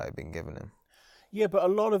Mexican guy had been giving him. Yeah, but a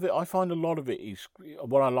lot of it, I find a lot of it is,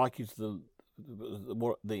 what I like is the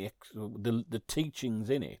teachings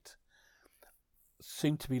in it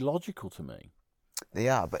seem to be logical to me. They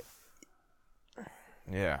are, but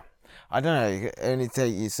yeah, I don't know. It only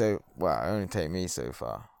take me so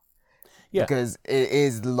far. Yeah, because it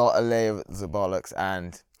is a lot of layers of bollocks,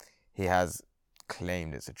 and he has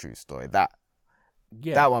claimed it's a true story. That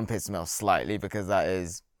one pissed me off slightly, because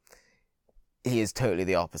he is totally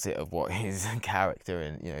the opposite of what his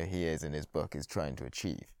character he is in his book is trying to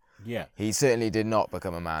achieve. Yeah, he certainly did not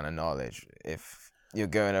become a man of knowledge. If you're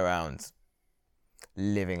going around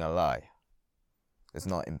living a lie, it's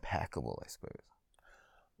not impeccable, I suppose.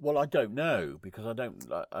 Well, I don't know, because I don't.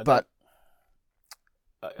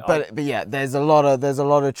 But yeah, there's a lot of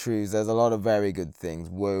truths. There's a lot of very good things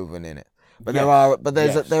woven in it. But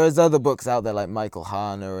there is other books out there like Michael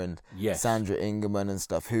Harner and Sandra Ingerman and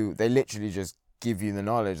stuff, who they literally just give you the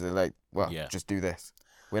knowledge. They're like, just do this.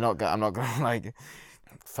 I'm not gonna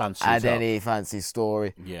add any fancy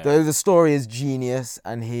story. Yeah. Though the story is genius,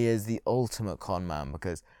 and he is the ultimate con man,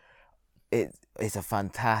 because it's a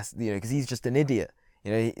fantastic, because he's just an idiot.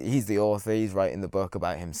 He's the author. He's writing the book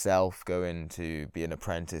about himself going to be an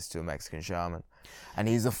apprentice to a Mexican shaman, and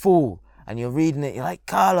he's a fool. And you're reading it, you're like,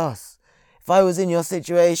 Carlos, if I was in your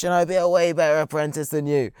situation, I'd be a way better apprentice than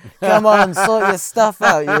you. Come on, sort your stuff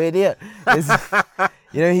out, you idiot.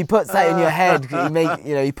 He puts that in your head.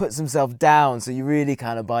 He puts himself down, so you really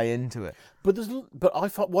kind of buy into it. But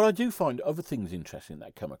what I do find other things interesting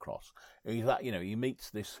that come across is that he meets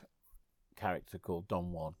this character called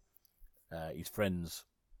Don Juan. His friend's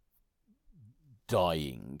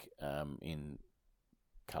dying in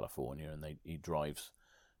California, and he drives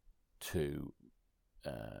to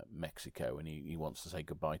Mexico, and he wants to say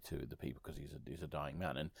goodbye to the people because he's a dying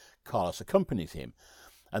man, and Carlos accompanies him.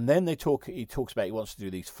 And then he talks about he wants to do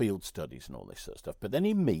these field studies and all this sort of stuff. But then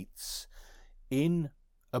he meets in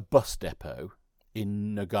a bus depot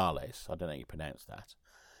in Nogales, I don't know how you pronounce that,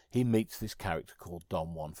 he meets this character called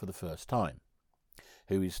Don Juan for the first time,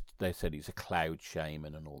 they said he's a cloud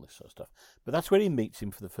shaman and all this sort of stuff. But that's where he meets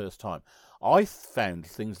him for the first time. I found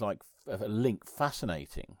things like a link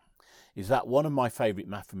fascinating, is that one of my favourite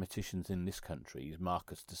mathematicians in this country is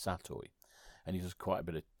Marcus de Satoy, and he does quite a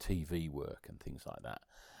bit of TV work and things like that.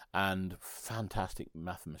 And fantastic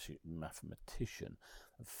mathematician,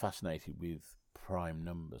 fascinated with prime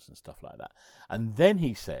numbers and stuff like that. And then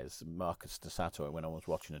he says, Marcus de Satoy, when I was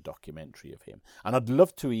watching a documentary of him, and I'd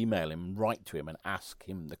love to email him, write to him and ask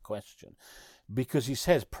him the question, because he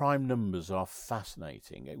says prime numbers are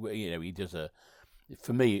fascinating. He does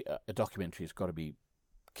for me, a documentary has got to be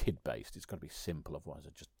kid-based. It's got to be simple, otherwise I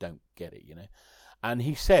just don't get it, And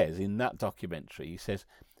he says in that documentary,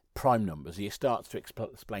 prime numbers. He starts to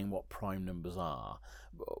explain what prime numbers are.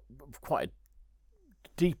 Quite a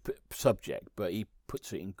deep subject, but he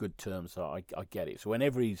puts it in good terms, so I get it. So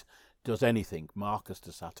whenever he does anything, Marcus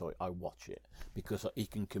de Satoy, I watch it because he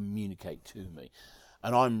can communicate to me.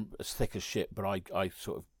 And I'm as thick as shit, but I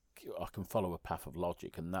can follow a path of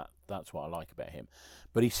logic, and that's what I like about him.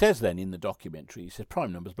 But he says then in the documentary, he says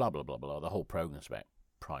prime numbers, blah, blah, blah, blah. The whole program's about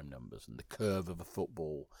prime numbers and the curve of a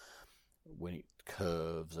football when it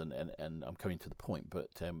curves, and I'm coming to the point, but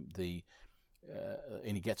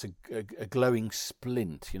and he gets a glowing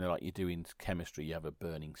splint, like you do in chemistry, you have a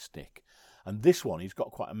burning stick. And this one, he's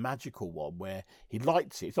got quite a magical one where he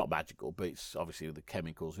lights it. It's not magical, but it's obviously the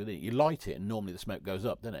chemicals within it. You light it, and normally the smoke goes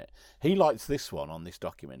up, doesn't it? He lights this one on this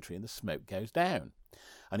documentary, and the smoke goes down.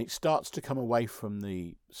 And it starts to come away from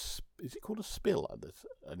the... Is it called a spill?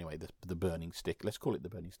 Anyway, the burning stick. Let's call it the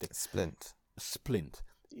burning stick. Splint.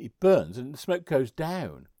 It burns, and the smoke goes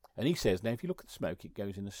down. And he says, now, if you look at the smoke, it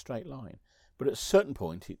goes in a straight line. But at a certain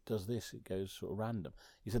point, it does this. It goes sort of random.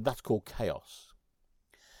 He said, that's called chaos.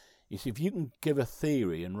 You see, if you can give a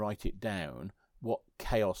theory and write it down, what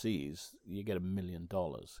chaos is, you get $1 million.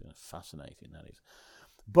 Fascinating, that is.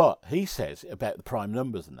 But he says about the prime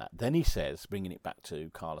numbers and that. Then he says, bringing it back to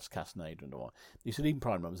Carlos Castaneda and all that, he said, even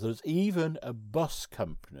prime numbers, there's even a bus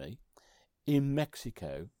company in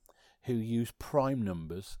Mexico who use prime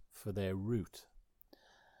numbers for their route.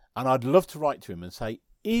 And I'd love to write to him and say,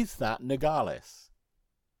 is that Nogales?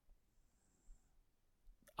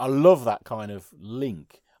 I love that kind of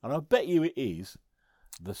link. And I bet you it is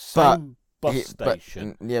the same bus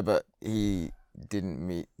station. But he didn't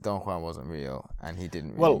meet... Don Juan wasn't real, and he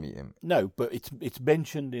didn't really meet him. No, but it's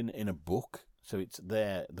mentioned in a book, so it's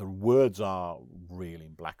there. The words are real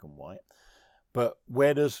in black and white. But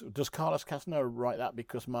where does Carlos Castaneda write that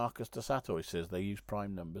because Marcus de Satoy says they use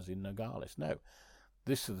prime numbers in Nogales? No.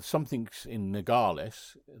 This is something in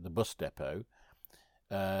Nogales, the bus depot,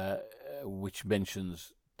 which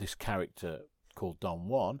mentions this character called Don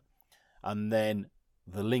Juan, and then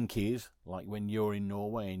the link is, like when you're in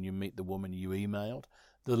Norway and you meet the woman you emailed,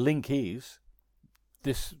 the link is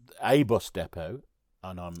this a bus depot,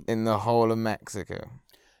 and I'm in the whole of Mexico,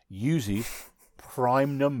 uses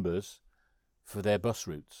prime numbers for their bus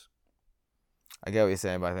routes. I get what you're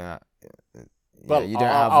saying, but I think that you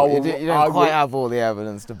don't quite have all the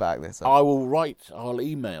evidence to back this up. I'll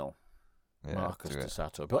email Marcus de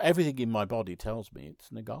Satoy, but everything in my body tells me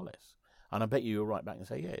it's Nogales. And I bet you'll write back and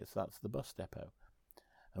say, yes, that's the bus depot.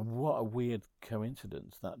 And what a weird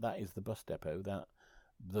coincidence that is the bus depot that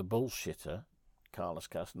the bullshitter, Carlos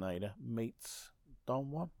Castaneda, meets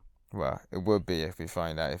Don Juan. Well, it would be if we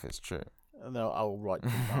find out if it's true. No, I'll write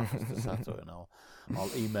to Marcus de Satoy and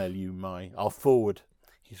I'll email you I'll forward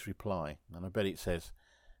his reply. And I bet it says,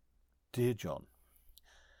 Dear John,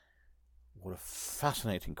 what a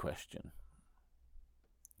fascinating question.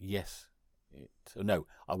 Yes. No,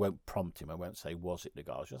 I won't prompt him. I won't say, was it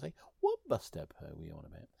Nogales? I'll say, what bus depot were you on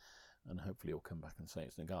about? and hopefully he'll come back and say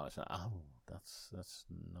it's Nogales. Oh, that's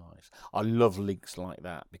nice. I love links like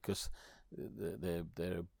that because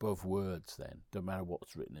they're above words. Then, no matter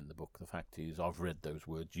what's written in the book, the fact is I've read those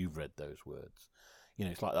words. You've read those words. You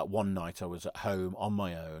know, it's like that one night I was at home on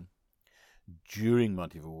my own during my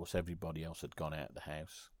divorce. Everybody else had gone out of the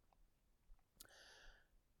house.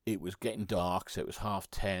 It was getting dark, so it was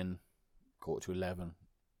 10:30, 11:15,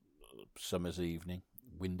 summer's evening.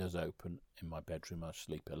 Windows open in my bedroom. I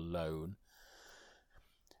sleep alone,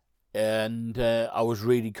 and I was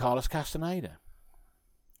reading Carlos Castaneda.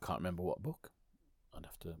 Can't remember what book. I'd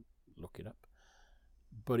have to look it up.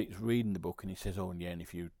 But it's reading the book, and he says, "Oh, and yeah, and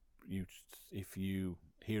if you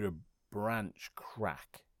hear a branch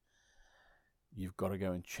crack, you've got to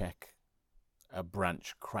go and check a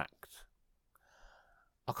branch cracked."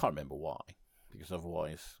 I can't remember why, because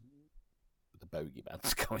otherwise the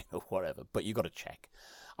bogeyman's coming or whatever. But you got to check.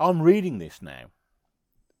 I'm reading this now,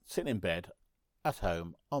 sitting in bed, at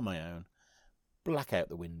home, on my own, black out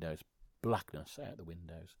the windows, blackness out the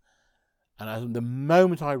windows. And the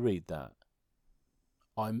moment I read that,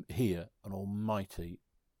 I'm hear an almighty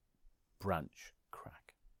branch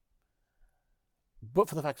crack. But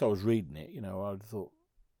for the fact I was reading it, you know, I'd thought,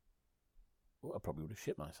 well, I probably would have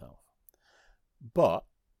shit myself. But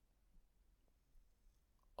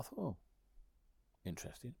I thought, oh,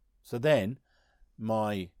 interesting. So then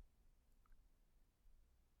my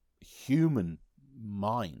human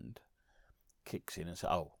mind kicks in and says,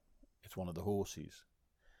 oh, it's one of the horses.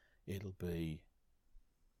 It'll be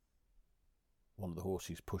one of the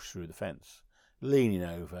horses pushed through the fence, leaning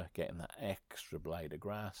over, getting that extra blade of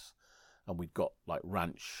grass. And we've got like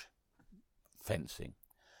ranch fencing,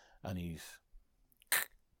 and he's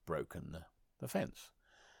broken the fence.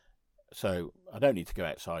 So I don't need to go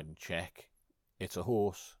outside and check. It's a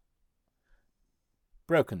horse,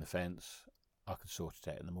 broken the fence. I could sort it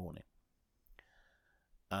out in the morning.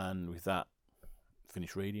 And with that,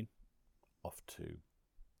 finish reading, off to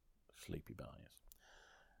sleepy buyers.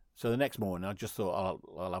 So the next morning, I just thought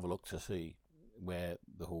I'll have a look to see where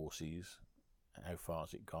the horse is, how far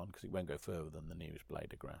has it gone, because it won't go further than the nearest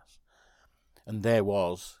blade of grass. And there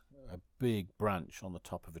was a big branch on the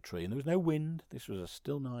top of a tree, and there was no wind. This was a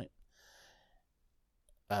still night.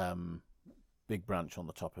 Big branch on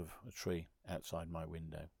the top of a tree outside my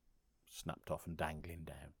window, snapped off and dangling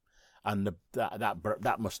down. And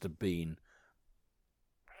that must have been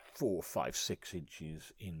 4, 5, 6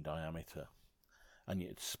 inches in diameter, and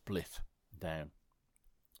it split down.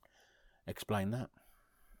 Explain that.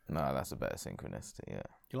 No, that's a better synchronicity. Yeah.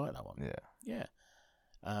 You like that one? Yeah. Yeah.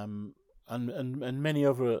 And many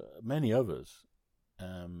others,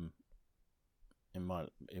 in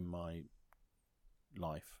my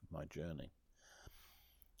life, my journey,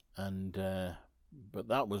 and but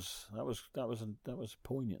that was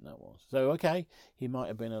poignant. That was so okay. He might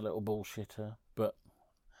have been a little bullshitter, but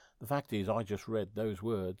the fact is, I just read those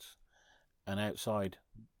words, and outside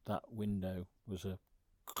that window was a,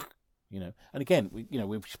 you know. And again,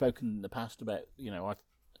 we've spoken in the past about, you've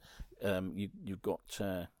got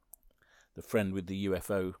the friend with the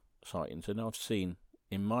UFO sightings, and I've seen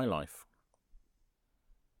in my life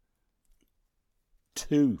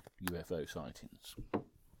 2 UFO sightings.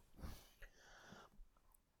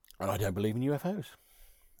 And I don't believe in UFOs,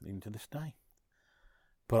 even to this day.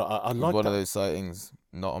 But I like one of those sightings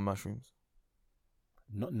not on mushrooms.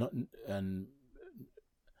 And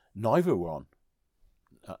neither were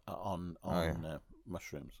on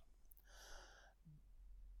mushrooms.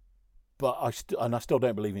 But I still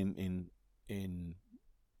don't believe in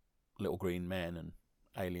little green men and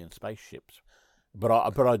alien spaceships. But I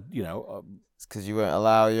it's because you won't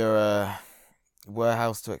allow your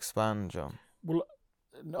warehouse to expand, John. Well,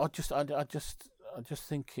 I just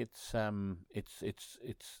think it's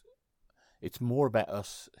more about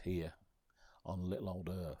us here on little old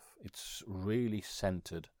Earth. It's really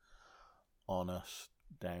centred on us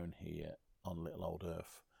down here on little old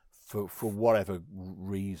Earth for whatever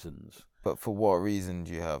reasons. But for what reason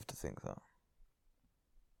do you have to think that?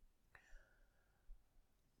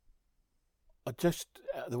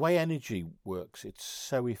 The way energy works, it's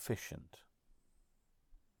so efficient.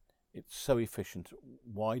 It's so efficient.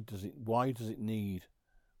 Why does it need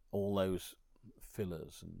all those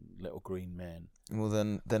fillers and little green men? Well,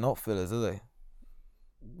 then they're not fillers, are they?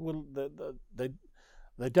 Well,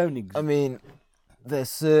 they don't exist. I mean, they're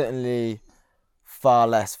certainly far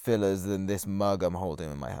less fillers than this mug I'm holding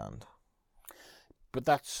in my hand. But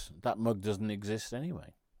that mug doesn't exist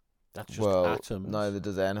anyway. That's just atoms. Neither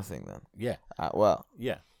does anything then. Yeah. Well.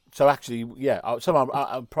 Yeah. So actually,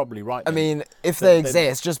 I'm probably right. I mean, if they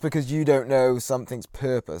exist, just because you don't know something's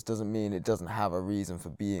purpose doesn't mean it doesn't have a reason for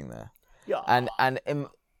being there. Yeah. And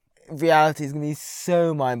reality is going to be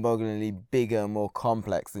so mind-bogglingly bigger and more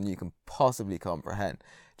complex than you can possibly comprehend.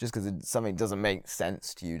 Just because something doesn't make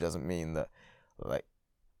sense to you doesn't mean that, like,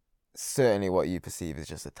 certainly what you perceive is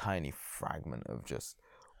just a tiny fragment of just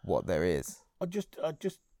what there is. I just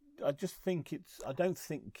think I don't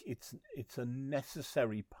think it's a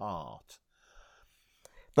necessary part.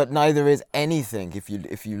 But neither is anything if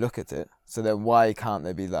you look at it. So then why can't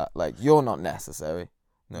there be that? Like, you're not necessary.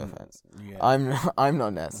 No offense. Yeah. I'm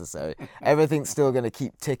not necessary. Everything's still going to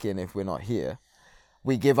keep ticking if we're not here.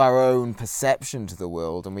 We give our own perception to the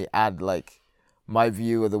world, and we add, like, my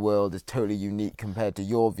view of the world is totally unique compared to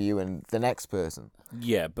your view and the next person.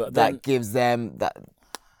 Yeah, but that gives them that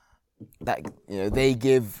they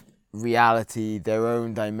give reality their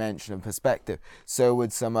own dimension and perspective. So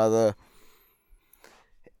would some other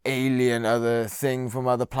alien, other thing from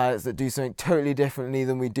other planets that do something totally differently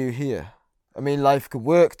than we do here. I mean, life could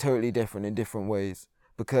work totally different in different ways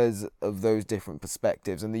because of those different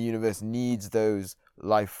perspectives, and the universe needs those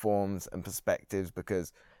life forms and perspectives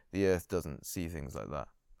because the Earth doesn't see things like that.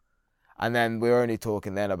 And then we're only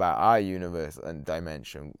talking then about our universe and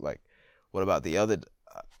dimension. Like, what about the other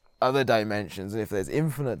dimensions? And if there's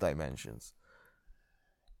infinite dimensions,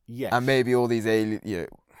 yes, and maybe all these alien,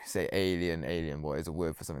 say alien. What is a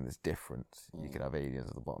word for something that's different? You could have aliens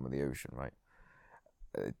at the bottom of the ocean, right?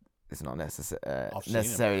 It's not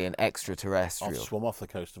necessarily an extraterrestrial. I've swum off the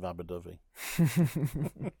coast of Abu Dhabi.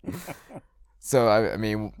 So, I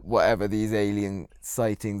mean, whatever these alien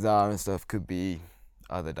sightings are and stuff could be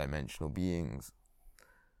other dimensional beings,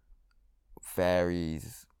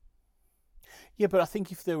 fairies. Yeah, but I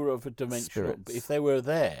think if they were other dimensional, spirits. if they were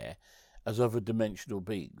there as other dimensional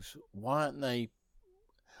beings, why aren't they?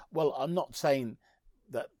 Well, I'm not saying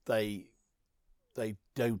that they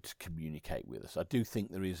don't communicate with us. I do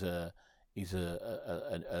think there is another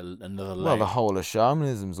layer. Well, the whole of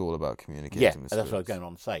shamanism is all about communicating. Yeah, with that's what I was going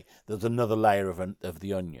on to say. There's another layer of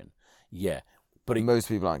the onion. Yeah, but most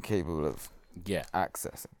people aren't capable of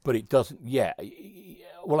accessing. But it doesn't. Yeah,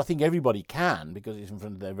 well, I think everybody can because it's in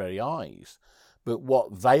front of their very eyes. But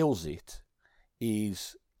what veils it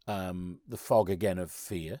is the fog again of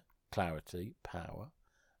fear, clarity, power,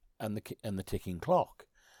 and the ticking clock.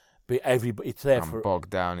 But it's there for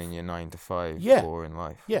bogged down in your 9 to 5 boring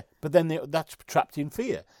life. Yeah, but then that's trapped in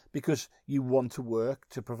fear because you want to work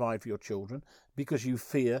to provide for your children because you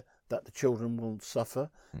fear that the children will suffer.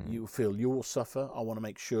 You feel you will suffer. I want to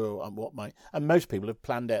make sure and most people have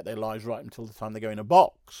planned out their lives right until the time they go in a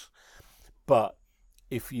box. But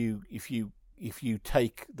if you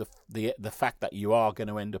take the fact that you are going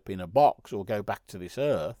to end up in a box or go back to this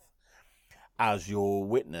earth as your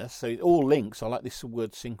witness, so it all links. I like this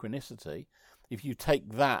word synchronicity. If you take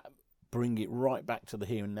that, bring it right back to the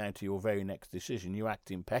here and now to your very next decision, you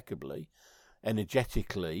act impeccably,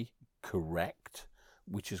 energetically correct,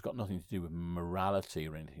 which has got nothing to do with morality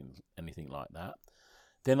or anything like that,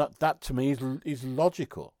 then that to me is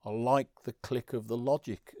logical. I like the click of the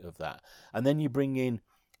logic of that. And then you bring in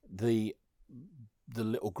the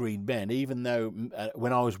little green men, even though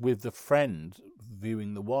when I was with the friend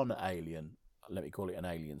viewing the one alien, let me call it an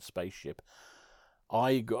alien spaceship,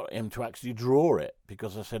 I got him to actually draw it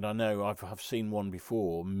because I said, I know I've seen one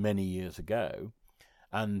before many years ago,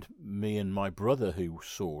 and me and my brother who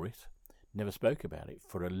saw it never spoke about it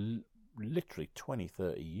for literally 20,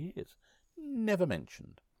 30 years. Never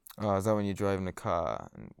mentioned. Oh, is that when you're driving a car?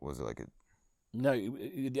 And was it like a... No,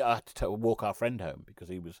 I had to walk our friend home because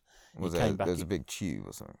he came back. There was a big tube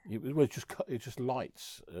or something? It was just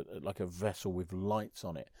lights, like a vessel with lights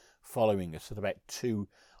on it, following us at about 2.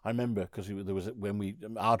 I remember because there was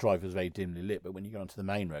our drive was very dimly lit, but when you go onto the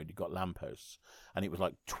main road, you've got lampposts, and it was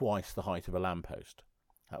like twice the height of a lamppost.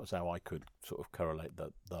 That was how I could sort of correlate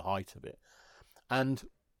the height of it. And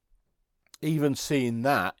even seeing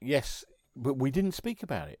that, yes, but we didn't speak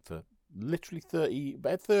about it for literally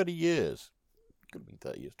about 30 years. Could have been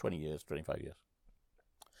 30 years, 20 years, 25 years.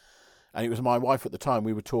 And it was my wife at the time.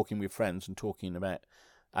 We were talking with friends and talking about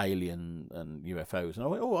alien and UFOs. And I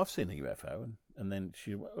went, oh, I've seen a UFO. And then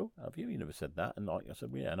she went, oh, have you? You never said that. And I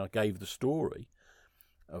said, well, yeah. And I gave the story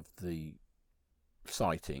of the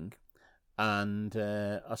sighting. And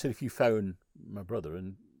I said, if you phone my brother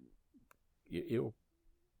and we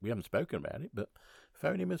haven't spoken about it, but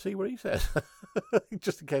phone him and see what he says,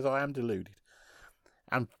 just in case I am deluded.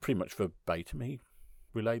 And pretty much verbatim, he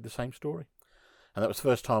relayed the same story. And that was the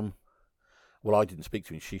first time, well, I didn't speak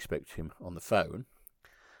to him, she spoke to him on the phone.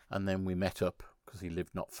 And then we met up, because he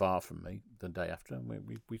lived not far from me the day after, and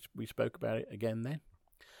we spoke about it again then.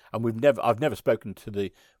 And I've never spoken to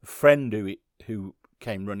the friend who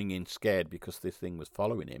came running in scared because this thing was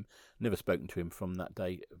following him. Never spoken to him from that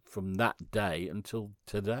day until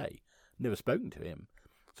today. Never spoken to him.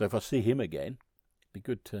 So if I see him again, it'd be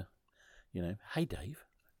good to, hey Dave,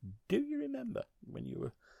 do you remember when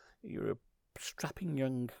you were a strapping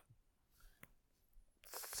young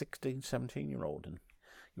 16, 17-year-old and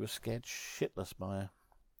you were scared shitless by a...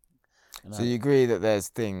 So you agree that there's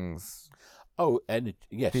things... Oh, and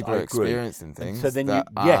yes, people I are agree. experiencing things so then that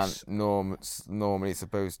yes. aren't normally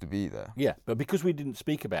supposed to be there. Yeah, but because we didn't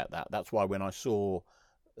speak about that, that's why when I saw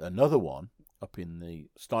another one up in the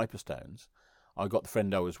Sniper Stones, I got the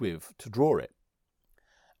friend I was with to draw it.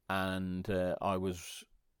 And I was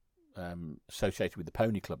associated with the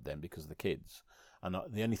Pony Club then because of the kids. And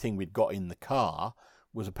the only thing we'd got in the car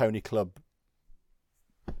was a Pony Club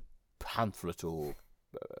pamphlet or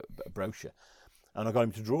brochure. And I got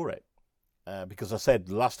him to draw it. Because I said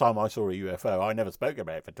the last time I saw a UFO, I never spoke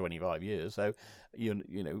about it for 25 years. So,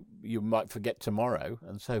 you might forget tomorrow.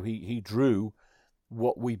 And so he drew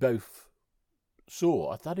what we both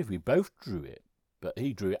saw. I thought if we both drew it, but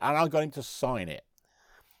he drew it, and I got him to sign it.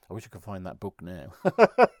 I wish I could find that book now.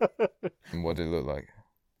 And what did it look like?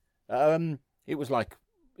 It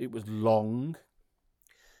was long,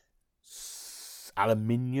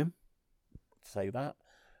 aluminium, say that,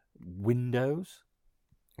 windows.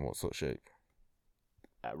 What sort of shape?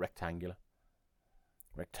 Rectangular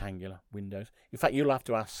windows. In fact, you'll have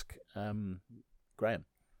to ask Graham,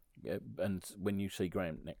 and when you see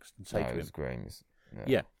Graham next, and say to him, Graham's.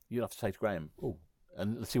 Yeah, you'll have to say to Graham, oh,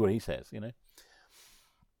 and let's see what he says.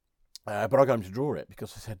 But I got him to draw it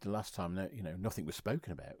because I said the last time that nothing was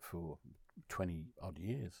spoken about for 20 odd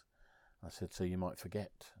years. I said, so you might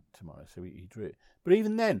forget tomorrow. So he drew it. But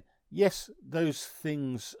even then, yes, those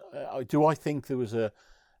things. Do I think there was a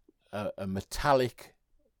metallic?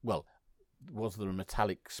 Well, was there a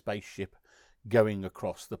metallic spaceship going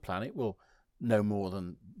across the planet? Well, no more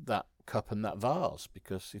than that cup and that vase,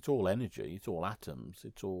 because it's all energy, it's all atoms,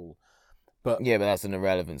 it's all. But yeah, but that's an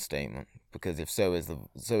irrelevant statement, because if so is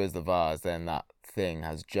the vase, then that thing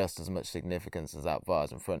has just as much significance as that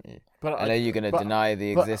vase in front of you. But I know you're going to deny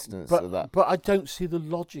the existence of that. But I don't see the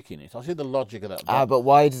logic in it. I see the logic of that. But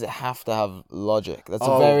why does it have to have logic? That's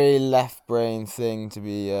a very left brain thing to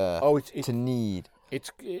be to need. It's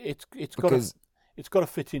got to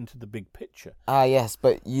fit into the big picture. Yes,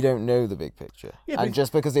 but you don't know the big picture. Yeah, and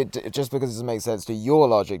just because it doesn't make sense to your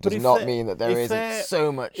logic does not mean that there isn't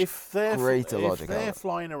so much greater logic. If they're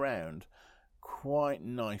flying around quite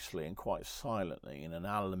nicely and quite silently in an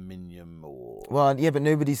aluminium or... Well, yeah, but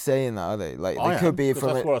nobody's saying that, are they? Like, they could be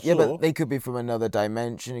from but they could be from another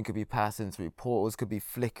dimension. It could be passing through portals. Could be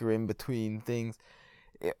flickering between things.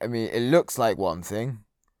 I mean, it looks like one thing,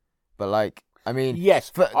 but like... I mean,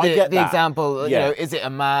 yes, I get the example. Is it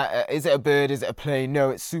a man? Is it a bird? Is it a plane?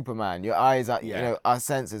 No, it's Superman. Your eyes are, our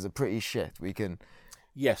senses are pretty shit. We can.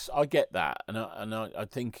 Yes, I get that, and I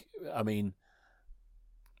think, I mean,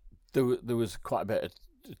 there was quite a bit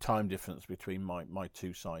of time difference between my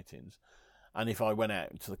two sightings, and if I went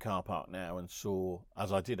out into the car park now and saw,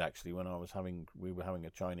 as I did actually when we were having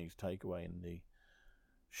a Chinese takeaway in the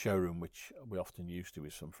showroom, which we often used to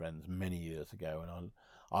with some friends many years ago, and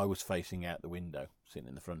I was facing out the window, sitting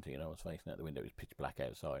in the front here, and I was facing out the window. It was pitch black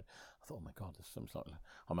outside. I thought, oh my God, there's some sort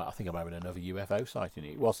of... I think I'm having another UFO sighting.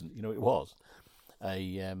 It wasn't. It was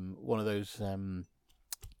one of those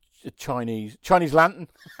Chinese lantern.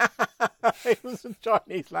 It was a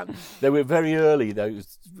Chinese lantern. They were very early,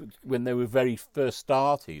 those, when they were very first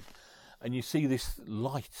started, and you see this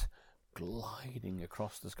light gliding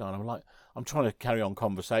across the sky. And I'm trying to carry on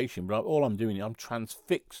conversation, but all I'm doing is I'm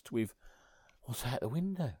transfixed with what's out the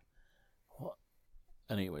window. What?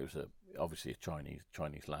 Anyway, it was obviously a Chinese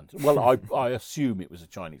lantern. Well, I assume it was a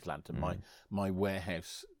Chinese lantern. My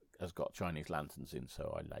warehouse has got Chinese lanterns in,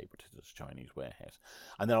 so I labelled it as Chinese warehouse.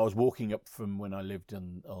 And then I was walking up from when I lived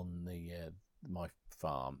on my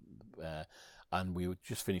farm, and we were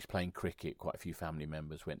just finished playing cricket. Quite a few family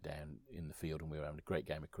members went down in the field, and we were having a great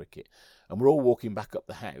game of cricket. And we're all walking back up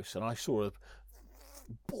the house, and I saw a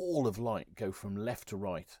ball of light go from left to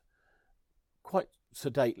right, quite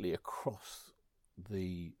sedately across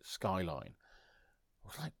the skyline. I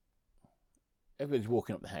was like, everybody's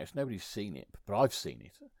walking up the house, nobody's seen it, but I've seen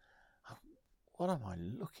it. What am I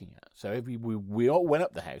looking at? So we all went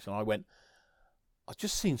up the house, and I went, I've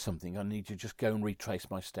just seen something. I need to just go and retrace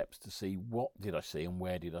my steps to see what did I see and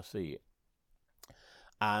where did I see it.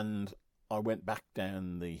 And I went back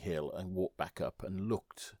down the hill and walked back up and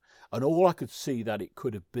looked, and all I could see that it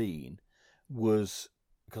could have been was,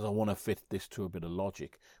 because I want to fit this to a bit of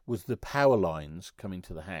logic, was the power lines coming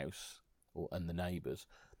to the house and the neighbours.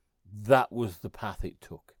 That was the path it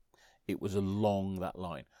took. It was along that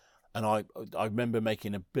line. And I remember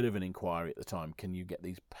making a bit of an inquiry at the time, can you get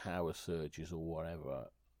these power surges or whatever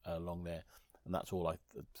along there? And that's all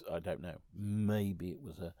I don't know. Maybe it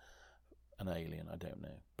was an alien, I don't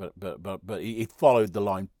know. But it followed the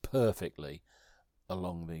line perfectly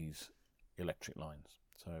along these electric lines.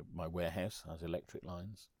 So my warehouse has electric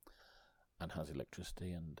lines and has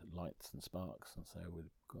electricity and lights and sparks, and so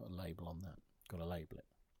we've got a label on that. Got to label it.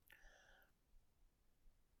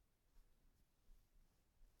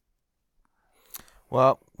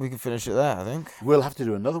 Well, we can finish it there, I think. We'll have to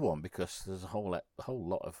do another one because there's a whole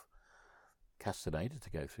lot of Castaneda to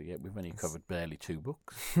go through yet. We've only covered barely 2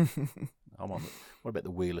 books. What about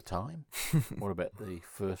the Wheel of Time? What about the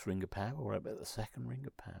first Ring of Power? What about the second Ring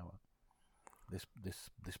of Power? This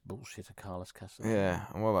bullshit of Carlos Castaneda. Yeah,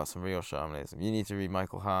 and what about some real shamanism? You need to read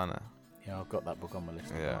Michael Harner. Yeah, I've got that book on my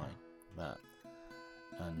list. Yeah. That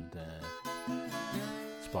and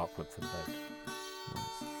Sparkplug for the Boat.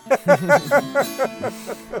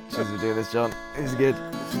 Cheers for doing this, John. It was good.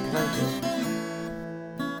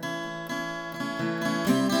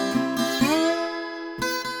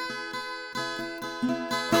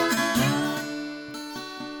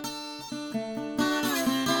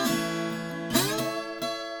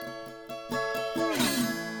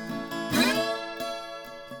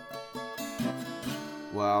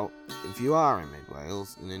 Well, if you are in Mid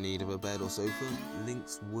Wales and in need of a bed or sofa,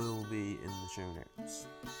 links will be in the show notes.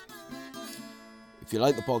 If you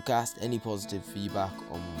like the podcast, any positive feedback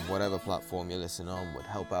on whatever platform you're listening on would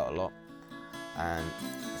help out a lot. And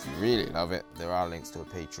if you really love it, there are links to a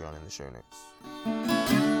Patreon in the show notes.